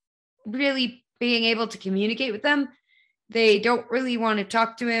not really being able to communicate with them. They don't really want to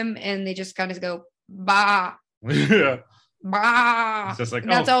talk to him, and they just kind of go, bah. Yeah. Bah. It's just like,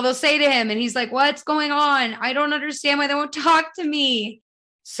 that's all they'll say to him. And he's like, what's going on? I don't understand why they won't talk to me.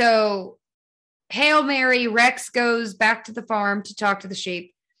 So, Hail Mary, Rex goes back to the farm to talk to the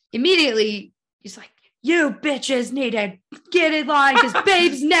sheep. Immediately, he's like, you bitches need to get in line because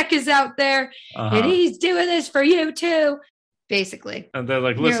Babe's neck is out there. And he's doing this for you too. Basically. And they're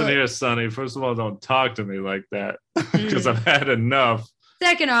like, listen here, Sonny. First of all, don't talk to me like that because I've had enough.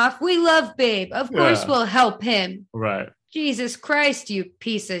 Second off, we love Babe. Of course we'll help him. Right. Jesus Christ, you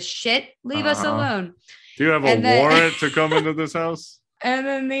piece of shit. Leave us alone. Do you have a warrant to come into this house? And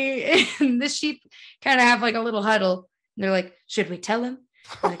then the sheep kind of have like a little huddle. And they're like, should we tell him?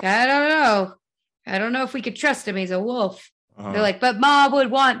 Like, I don't know. I don't know if we could trust him. He's a wolf. They're like, but Ma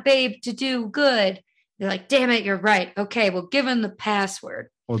would want Babe to do good. They're like, damn it, you're right. Okay, we'll give him the password.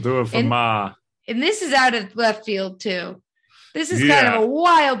 We'll do it for Ma. And this is out of left field, too. This is kind of a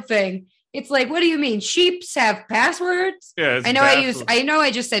wild thing. It's like, what do you mean? Sheeps have passwords? Yeah, I know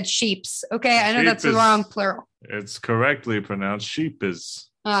I just said sheeps. Okay, I know that's the wrong plural. It's correctly pronounced sheepis.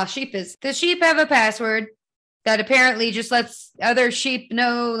 Sheepis. The sheep have a password that apparently just lets other sheep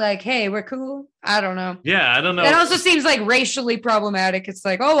know, like, hey, we're cool. I don't know. Yeah, I don't know. That also seems like racially problematic. It's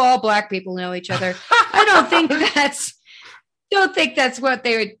like, oh, all black people know each other. I don't think that's what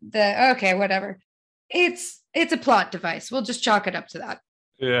they would. Okay, whatever. It's a plot device. We'll just chalk it up to that.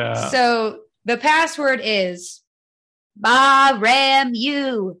 Yeah. So the password is Ba-ram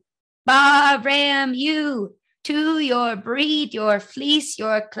you. Ba-ram you. To your breed, your fleece,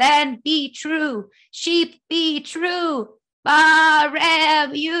 your clan be true. Sheep be true.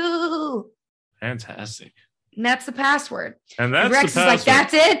 Ba-ram you. Fantastic. And that's the password. And that's Rex the is like,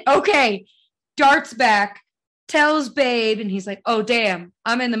 that's it? Okay. Darts back, tells Babe, and he's like, oh, damn,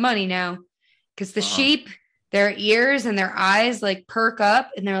 I'm in the money now. Because the sheep their ears and their eyes like perk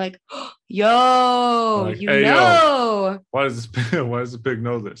up and they're like, oh, yo, like, hey, know. Yo, why does the pig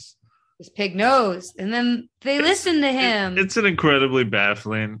know this? This pig knows. And then they listen to him. It's an incredibly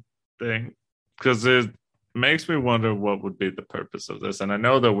baffling thing because it makes me wonder what would be the purpose of this. And I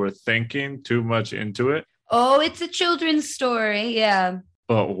know that we're thinking too much into it. Oh, it's a children's story. Yeah.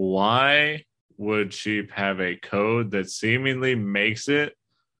 But why would sheep have a code that seemingly makes it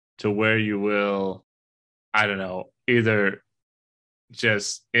to where you will, I don't know, either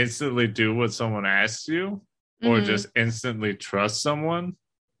just instantly do what someone asks you or just instantly trust someone?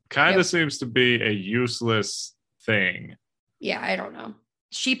 Kind of seems to be a useless thing. Yeah, I don't know.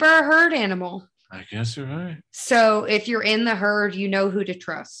 Sheep are a herd animal. I guess you're right. So if you're in the herd, you know who to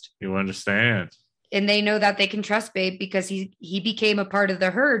trust. You understand. And they know that they can trust Babe because he became a part of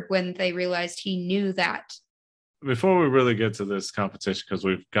the herd when they realized he knew that. Before we really get to this competition, because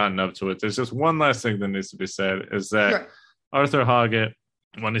we've gotten up to it, there's just one last thing that needs to be said, is that Arthur Hoggett,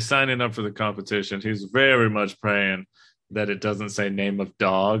 when he's signing up for the competition, he's very much praying that it doesn't say name of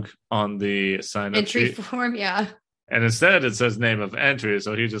dog on the sign-up entry sheet. Form, yeah. And instead it says name of entry.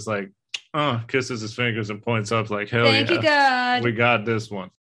 So he just like, kisses his fingers and points up like, hell Thank you, God. We got this one.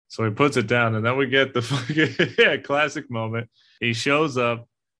 So he puts it down, and then we get the fucking classic moment. He shows up.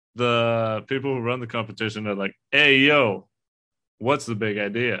 The people who run the competition are like, hey, yo, what's the big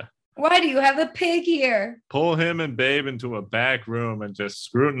idea? Why do you have a pig here? Pull him and Babe into a back room and just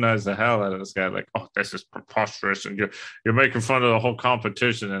scrutinize the hell out of this guy. Like, oh, this is preposterous, and you're making fun of the whole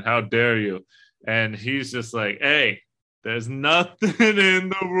competition, and how dare you? And he's just like, hey, there's nothing in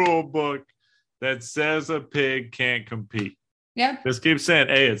the rule book that says a pig can't compete. Yeah. Just keep saying,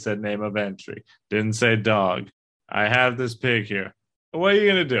 hey, it said name of entry. Didn't say dog. I have this pig here. What are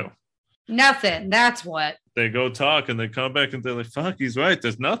you going to do? Nothing. That's what. They go talk and they come back and they're like, fuck, he's right.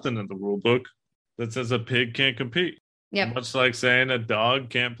 There's nothing in the rule book that says a pig can't compete. Yeah. Much like saying a dog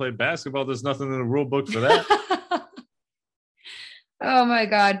can't play basketball. There's nothing in the rule book for that. Oh, my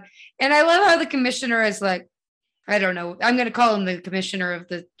God. And I love how the commissioner is like, I don't know. I'm going to call him the commissioner of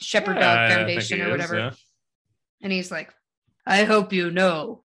the Shepherd Dog Foundation or whatever. Yeah. And he's like, I hope you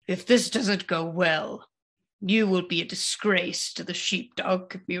know, if this doesn't go well, you will be a disgrace to the sheepdog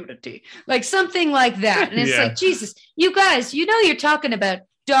community. Like something like that. And it's like, Jesus, you guys, you know you're talking about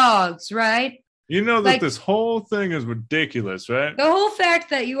dogs, right? You know that this whole thing is ridiculous, right? The whole fact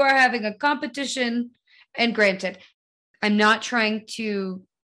that you are having a competition, and granted, I'm not trying to,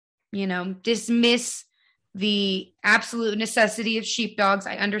 dismiss the absolute necessity of sheepdogs.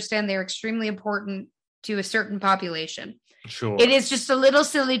 I understand they're extremely important to a certain population. Sure. It is just a little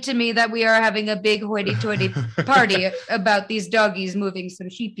silly to me that we are having a big hoity-toity party about these doggies moving some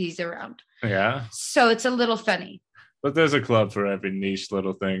sheepies around. Yeah. So it's a little funny. But there's a club for every niche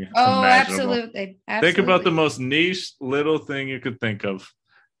little thing. Oh, absolutely. Think about the most niche little thing you could think of.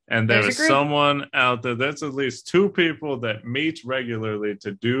 And there is someone out there, there's at least two people that meet regularly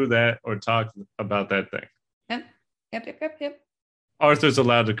to do that or talk about that thing. Yep. Arthur's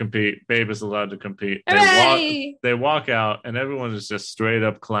allowed to compete. Babe is allowed to compete. They walk out, and everyone is just straight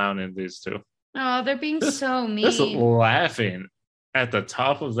up clowning these two. Oh, they're being so mean. Just laughing at the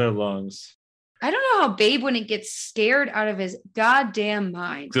top of their lungs. I don't know how Babe wouldn't get scared out of his goddamn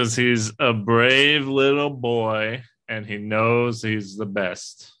mind. Because he's a brave little boy, and he knows he's the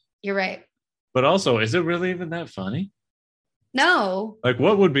best. You're right. But also, is it really even that funny? No. Like,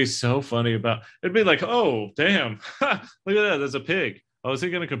 what would be so funny about it'd be like, oh, damn, look at that, there's a pig. Oh, is he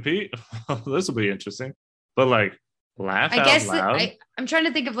going to compete? This will be interesting. But like, laugh out loud. I'm trying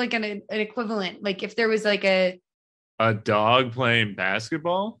to think of like an equivalent. Like if there was like a dog playing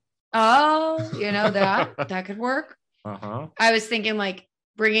basketball. Oh, that could work. Uh-huh. I was thinking like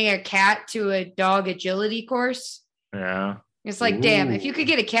bringing a cat to a dog agility course. Yeah. It's like, damn, if you could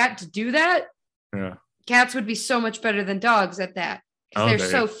get a cat to do that. Yeah. Cats would be so much better than dogs at that. Because they're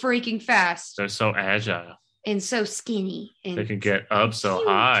so freaking fast. They're so agile. And so skinny. And they can get up so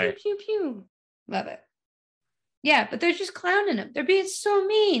high. Pew, pew, pew. Love it. Yeah, but they're just clowning him. They're being so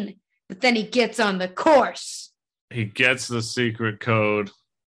mean. But then he gets on the course. He gets the secret code.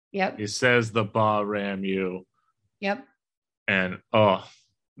 Yep. He says the bar ram you. Yep. And, a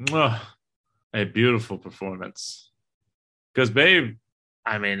beautiful performance. Because Babe,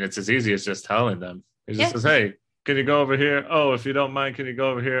 I mean, it's as easy as just telling them. He just says, hey, can you go over here? Oh, if you don't mind, can you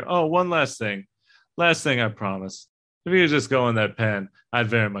go over here? Oh, one last thing. Last thing I promise. If you could just go in that pen, I'd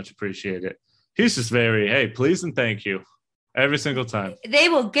very much appreciate it. He's just very, hey, please and thank you. Every single time. They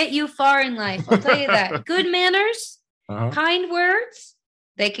will get you far in life. I'll tell you that. Good manners, kind words,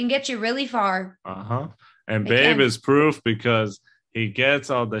 they can get you really far. Uh-huh. And Babe is proof because he gets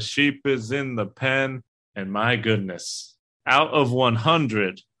all the sheep is in the pen. And my goodness, out of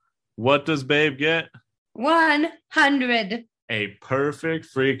 100, what does Babe get? 100. A perfect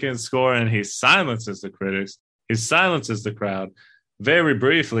freaking score. And he silences the critics. He silences the crowd very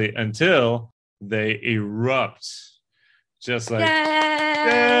briefly until they erupt. Just like,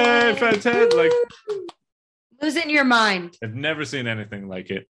 yay, fantastic. Like, losing your mind. I've never seen anything like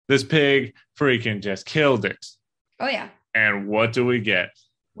it. This pig freaking just killed it. Oh, yeah. And what do we get?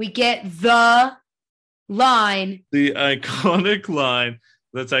 We get the line. The iconic line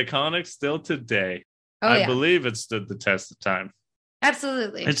that's iconic still today. Oh, I believe it stood the test of time.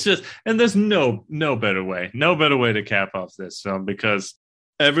 Absolutely. It's just, and there's no better way to cap off this film, because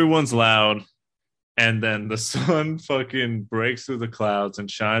everyone's loud, and then the sun fucking breaks through the clouds and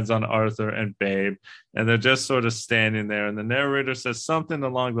shines on Arthur and Babe, and they're just sort of standing there, and the narrator says something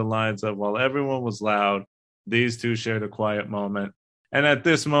along the lines of, while everyone was loud, these two shared a quiet moment. And at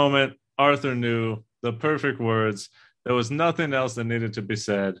this moment, Arthur knew the perfect words. There was nothing else that needed to be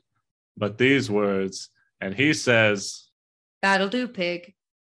said but these words. And he says, "That'll do, pig.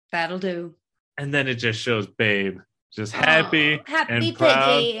 That'll do." And then it just shows Babe just happy and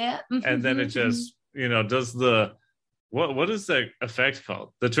proud. Piggy. And then it just, does the, what is that effect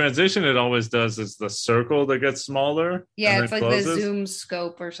called? The transition it always does is the circle that gets smaller. Yeah, it's like closes. The zoom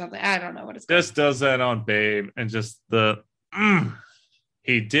scope or something. I don't know what it's called. Just does that on Babe, and just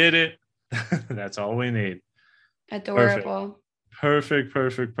he did it. That's all we need. Adorable. Perfect.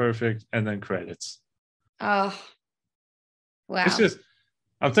 And then credits. Oh, wow. It's just,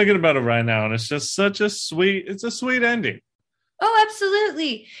 I'm thinking about it right now, and it's just such a sweet ending. Oh,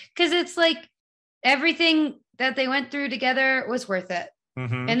 absolutely. Because it's like everything that they went through together was worth it.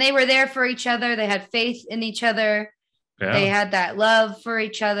 Mm-hmm. And they were there for each other. They had faith in each other. Yeah. They had that love for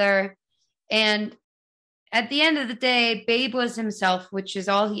each other. And at the end of the day, Babe was himself, which is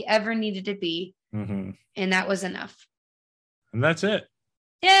all he ever needed to be. Mm-hmm. And that was enough. And that's it.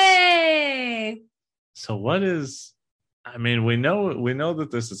 Yay! So what is, we know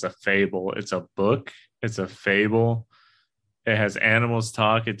that this is a fable. It's a book. It's a fable. It has animals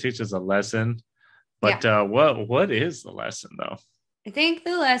talk. It teaches a lesson. But what is the lesson, though? I think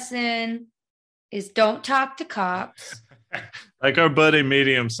the lesson is don't talk to cops. Like our buddy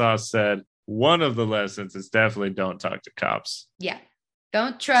Medium Sauce said, one of the lessons is definitely don't talk to cops. Yeah.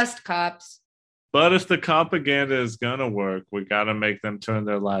 Don't trust cops. But if the propaganda is going to work, we got to make them turn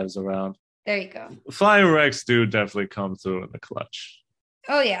their lives around. There you go. Flying Rex do definitely come through in the clutch.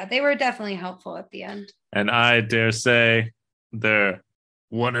 Oh, yeah. They were definitely helpful at the end. And I dare say they're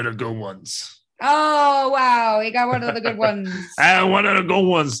one of the good ones. Oh, wow. He got one of the good ones. And one of the good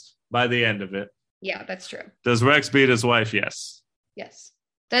ones by the end of it. Yeah, that's true. Does Rex beat his wife? Yes. Yes.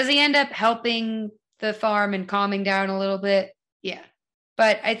 Does he end up helping the farm and calming down a little bit? Yeah.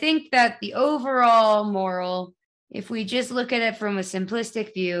 But I think that the overall moral, if we just look at it from a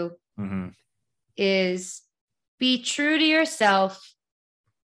simplistic view, is be true to yourself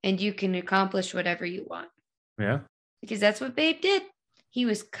and you can accomplish whatever you want. Yeah. Because that's what Babe did. He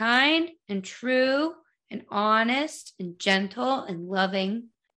was kind and true and honest and gentle and loving.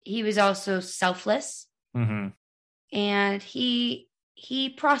 He was also selfless. Mm-hmm. And he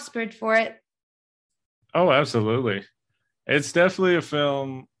prospered for it. Oh, absolutely. It's definitely a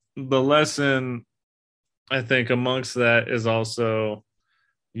film. The lesson, I think, amongst that is also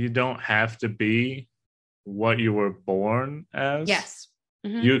you don't have to be what you were born as. Yes.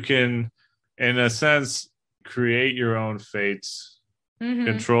 Mm-hmm. You can, in a sense, create your own fates,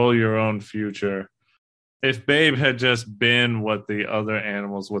 control your own future. If Babe had just been what the other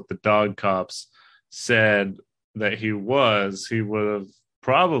animals, what the dog cops said that he was, he would have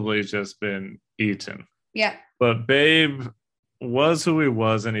probably just been eaten. Yeah. But Babe was who he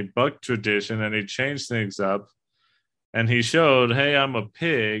was, and he bucked tradition, and he changed things up. And he showed, hey, I'm a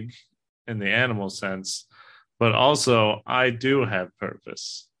pig in the animal sense, but also I do have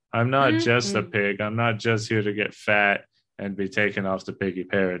purpose. I'm not just a pig. I'm not just here to get fat and be taken off to piggy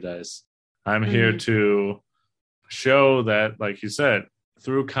paradise. I'm here to show that, like you said,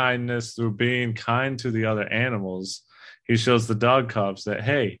 through kindness, through being kind to the other animals, he shows the dog cops that,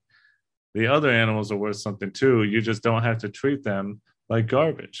 hey, the other animals are worth something too. You just don't have to treat them like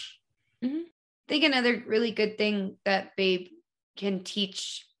garbage. Mm-hmm. I think another really good thing that Babe can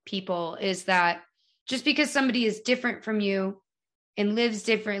teach people is that just because somebody is different from you and lives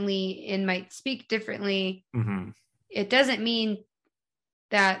differently and might speak differently, it doesn't mean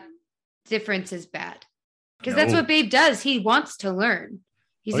that difference is bad. Because that's what Babe does. He wants to learn.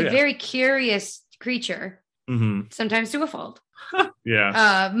 He's a very curious creature, sometimes to a fault.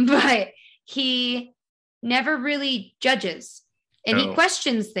 Yeah. But he never really judges. And he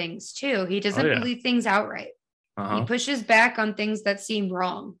questions things too. He doesn't believe things outright. He pushes back on things that seem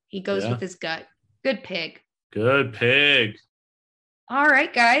wrong. He goes with his gut. Good pig. Good pig. All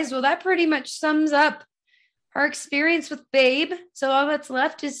right, guys. Well, that pretty much sums up our experience with Babe. So all that's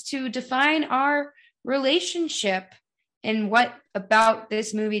left is to define our relationship and what about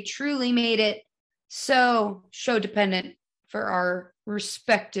this movie truly made it so show dependent for our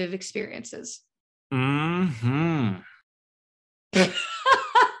respective experiences. Mm-hmm.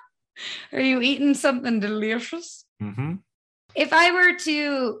 Are you eating something delicious? Mm-hmm. If I were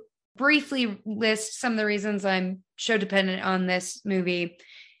to briefly list some of the reasons I'm show dependent on this movie,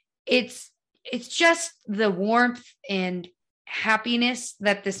 it's just the warmth and happiness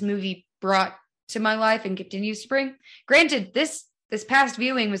that this movie brought to my life and continues to bring. Granted, this past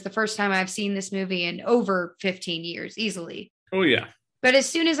viewing was the first time I've seen this movie in over 15 years, easily. Oh, yeah. But as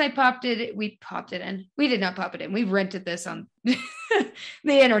soon as I we popped it in. We did not pop it in. We rented this on the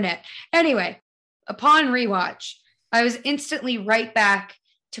internet. Anyway, upon rewatch, I was instantly right back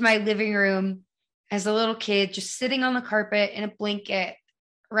to my living room as a little kid, just sitting on the carpet in a blanket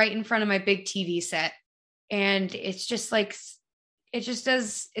right in front of my big TV set. And it's just like,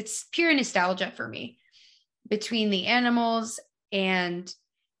 it's pure nostalgia for me between the animals and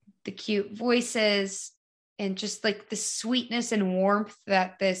the cute voices and just like the sweetness and warmth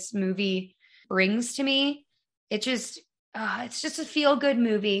that this movie brings to me. It's just a feel good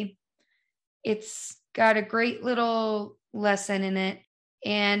movie. It's got a great little lesson in it.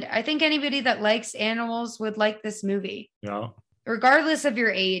 And I think anybody that likes animals would like this movie. Yeah. Regardless of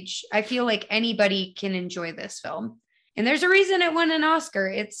your age, I feel like anybody can enjoy this film. And there's a reason it won an Oscar.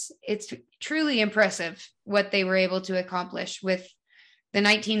 It's truly impressive what they were able to accomplish with the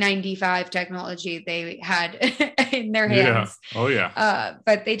 1995 technology they had in their hands. Yeah. Oh, yeah.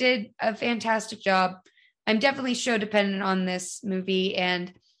 But they did a fantastic job. I'm definitely show dependent on this movie.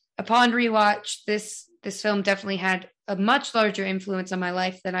 And upon rewatch, this film definitely had a much larger influence on my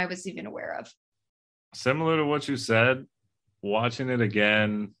life than I was even aware of. Similar to what you said, watching it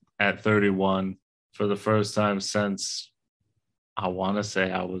again at 31 for the first time since, I want to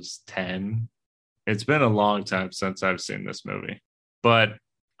say I was 10. It's been a long time since I've seen this movie, but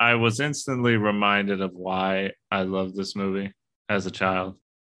I was instantly reminded of why I loved this movie as a child.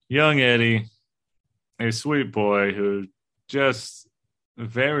 Young Eddie, a sweet boy who just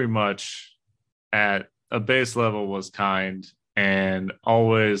very much at a base level was kind and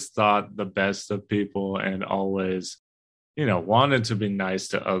always thought the best of people and always, wanted to be nice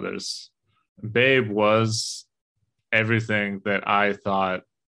to others. Babe was everything that I thought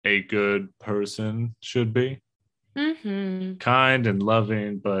a good person should be. Mm-hmm. Kind and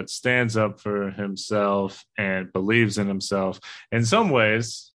loving, but stands up for himself and believes in himself. In some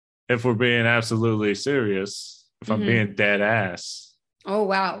ways, if we're being absolutely serious, if I'm being dead ass. Oh,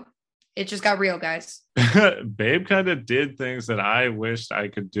 wow. It just got real, guys. Babe kind of did things that I wished I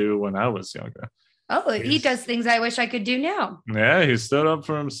could do when I was younger. Oh, he does things I wish I could do now. Yeah, he stood up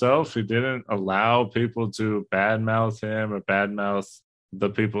for himself. He didn't allow people to badmouth him or badmouth the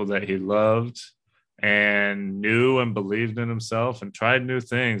people that he loved, and knew and believed in himself and tried new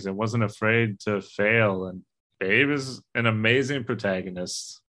things and wasn't afraid to fail. And Babe is an amazing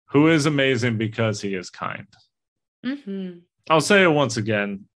protagonist who is amazing because he is kind. Mm-hmm. I'll say it once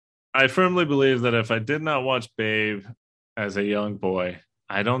again. I firmly believe that if I did not watch Babe as a young boy,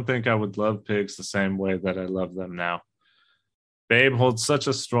 I don't think I would love pigs the same way that I love them now. Babe holds such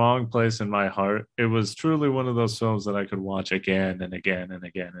a strong place in my heart. It was truly one of those films that I could watch again and again and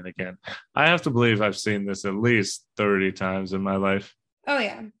again and again. I have to believe I've seen this at least 30 times in my life. Oh,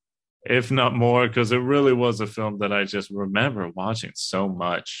 yeah. If not more, because it really was a film that I just remember watching so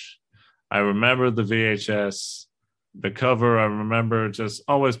much. I remember the VHS, the cover. I remember just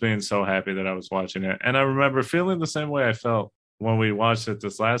always being so happy that I was watching it. And I remember feeling the same way I felt when we watched it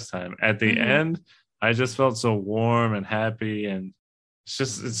this last time. At the end, I just felt so warm and happy, and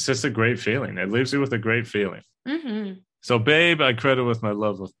it's just a great feeling. It leaves you with a great feeling. Mm-hmm. So Babe, I credit with my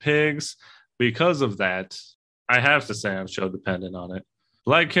love of pigs. Because of that, I have to say I'm show dependent on it.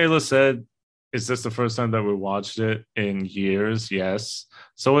 Like Kayla said, is this the first time that we watched it in years? Yes.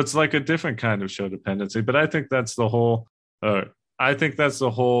 So it's like a different kind of show dependency, but I think that's the whole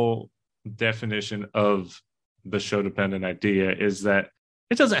definition of the show dependent idea, is that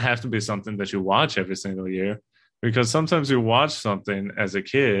it doesn't have to be something that you watch every single year, because sometimes you watch something as a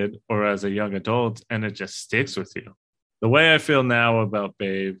kid or as a young adult and it just sticks with you. The way I feel now about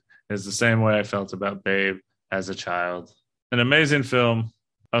Babe is the same way I felt about Babe as a child. An amazing film,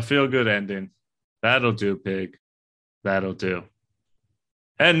 a feel-good ending. That'll do, pig. That'll do.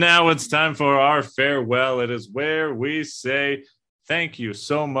 And now it's time for our farewell. It is where we say thank you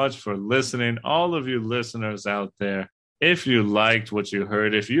so much for listening. All of you listeners out there, if you liked what you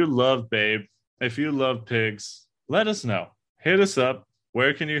heard, if you love Babe, if you love pigs, let us know. Hit us up.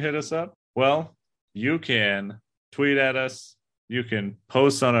 Where can you hit us up? Well, you can tweet at us. You can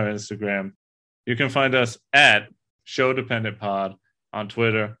post on our Instagram. You can find us at Show Dependent Pod on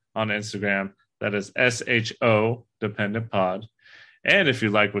Twitter, on Instagram. That is SHO Dependent Pod. And if you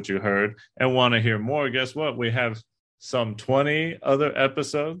like what you heard and want to hear more, guess what? We have some 20 other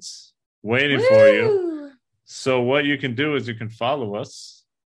episodes waiting for you. So what you can do is you can follow us,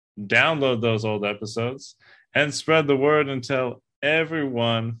 download those old episodes, and spread the word and tell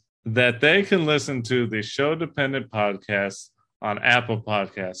everyone that they can listen to the Show Dependent Podcast on Apple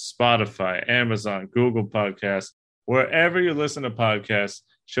Podcasts, Spotify, Amazon, Google Podcasts, wherever you listen to podcasts,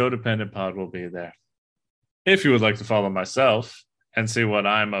 Show Dependent Pod will be there. If you would like to follow myself and see what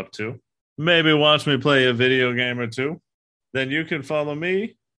I'm up to, maybe watch me play a video game or two, then you can follow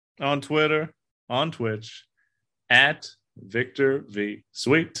me on Twitter, on Twitch, at Victor V.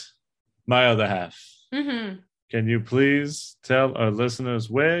 Sweet, my other half. Mm-hmm. Can you please tell our listeners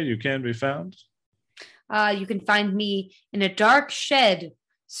where you can be found? You can find me in a dark shed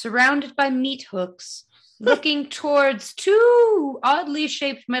surrounded by meat hooks, looking towards two oddly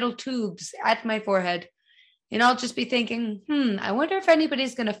shaped metal tubes at my forehead. And I'll just be thinking, I wonder if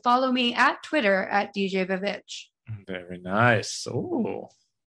anybody's going to follow me at Twitter at DJ Vivitch. Very nice. Oh,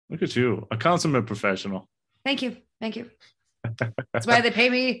 look at you. A consummate professional. Thank you. That's why they pay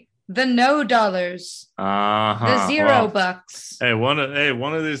me the $0. The $0. Hey,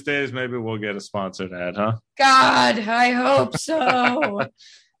 one of these days, maybe we'll get a sponsored ad, huh? God, I hope so.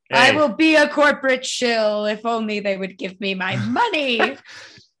 Hey. I will be a corporate shill if only they would give me my money.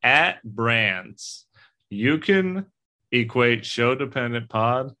 At brands, you can equate Show Dependent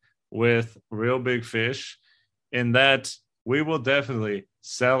Pod with Real Big Fish in that we will definitely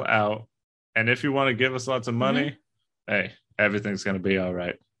sell out. And if you want to give us lots of money, hey, everything's going to be all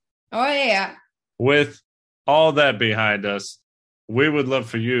right. Oh, yeah. With all that behind us, we would love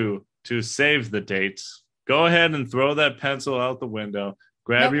for you to save the dates. Go ahead and throw that pencil out the window.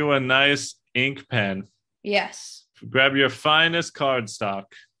 Grab you a nice ink pen. Yes. Grab your finest cardstock.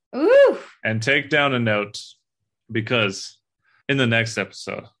 Ooh. And take down a note, because in the next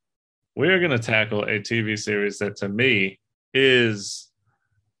episode, we are going to tackle a TV series that to me is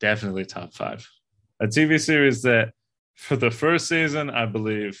definitely top 5. A TV series that for the first season, I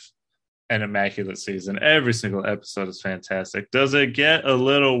believe, an immaculate season. Every single episode is fantastic. Does it get a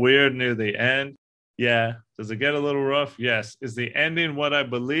little weird near the end? Yeah. Does it get a little rough? Yes. Is the ending what I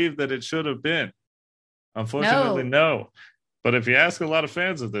believe that it should have been? Unfortunately, no. But if you ask a lot of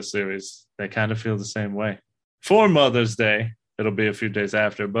fans of this series, they kind of feel the same way. For Mother's Day, it'll be a few days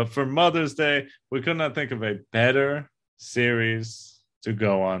after, but for Mother's Day, we could not think of a better series to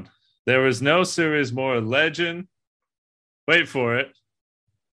go on. There is no series more legend, wait for it,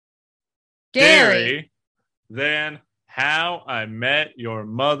 dairy than How I Met Your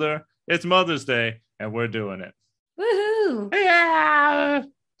Mother. It's Mother's Day, and we're doing it. Woohoo! Yeah!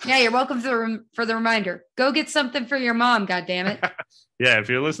 Yeah, you're welcome for the reminder. Go get something for your mom, goddammit. Yeah, if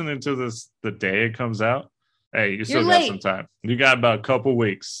you're listening to this the day it comes out, hey, you still got some time. You got about a couple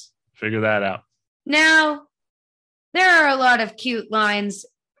weeks. Figure that out. Now, there are a lot of cute lines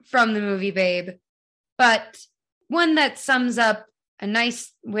from the movie Babe, but one that sums up a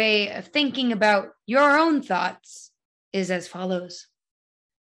nice way of thinking about your own thoughts is as follows.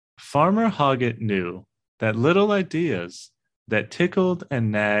 Farmer Hoggett knew that little ideas that tickled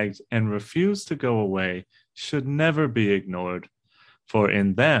and nagged and refused to go away should never be ignored, for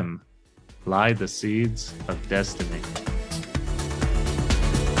in them lie the seeds of destiny.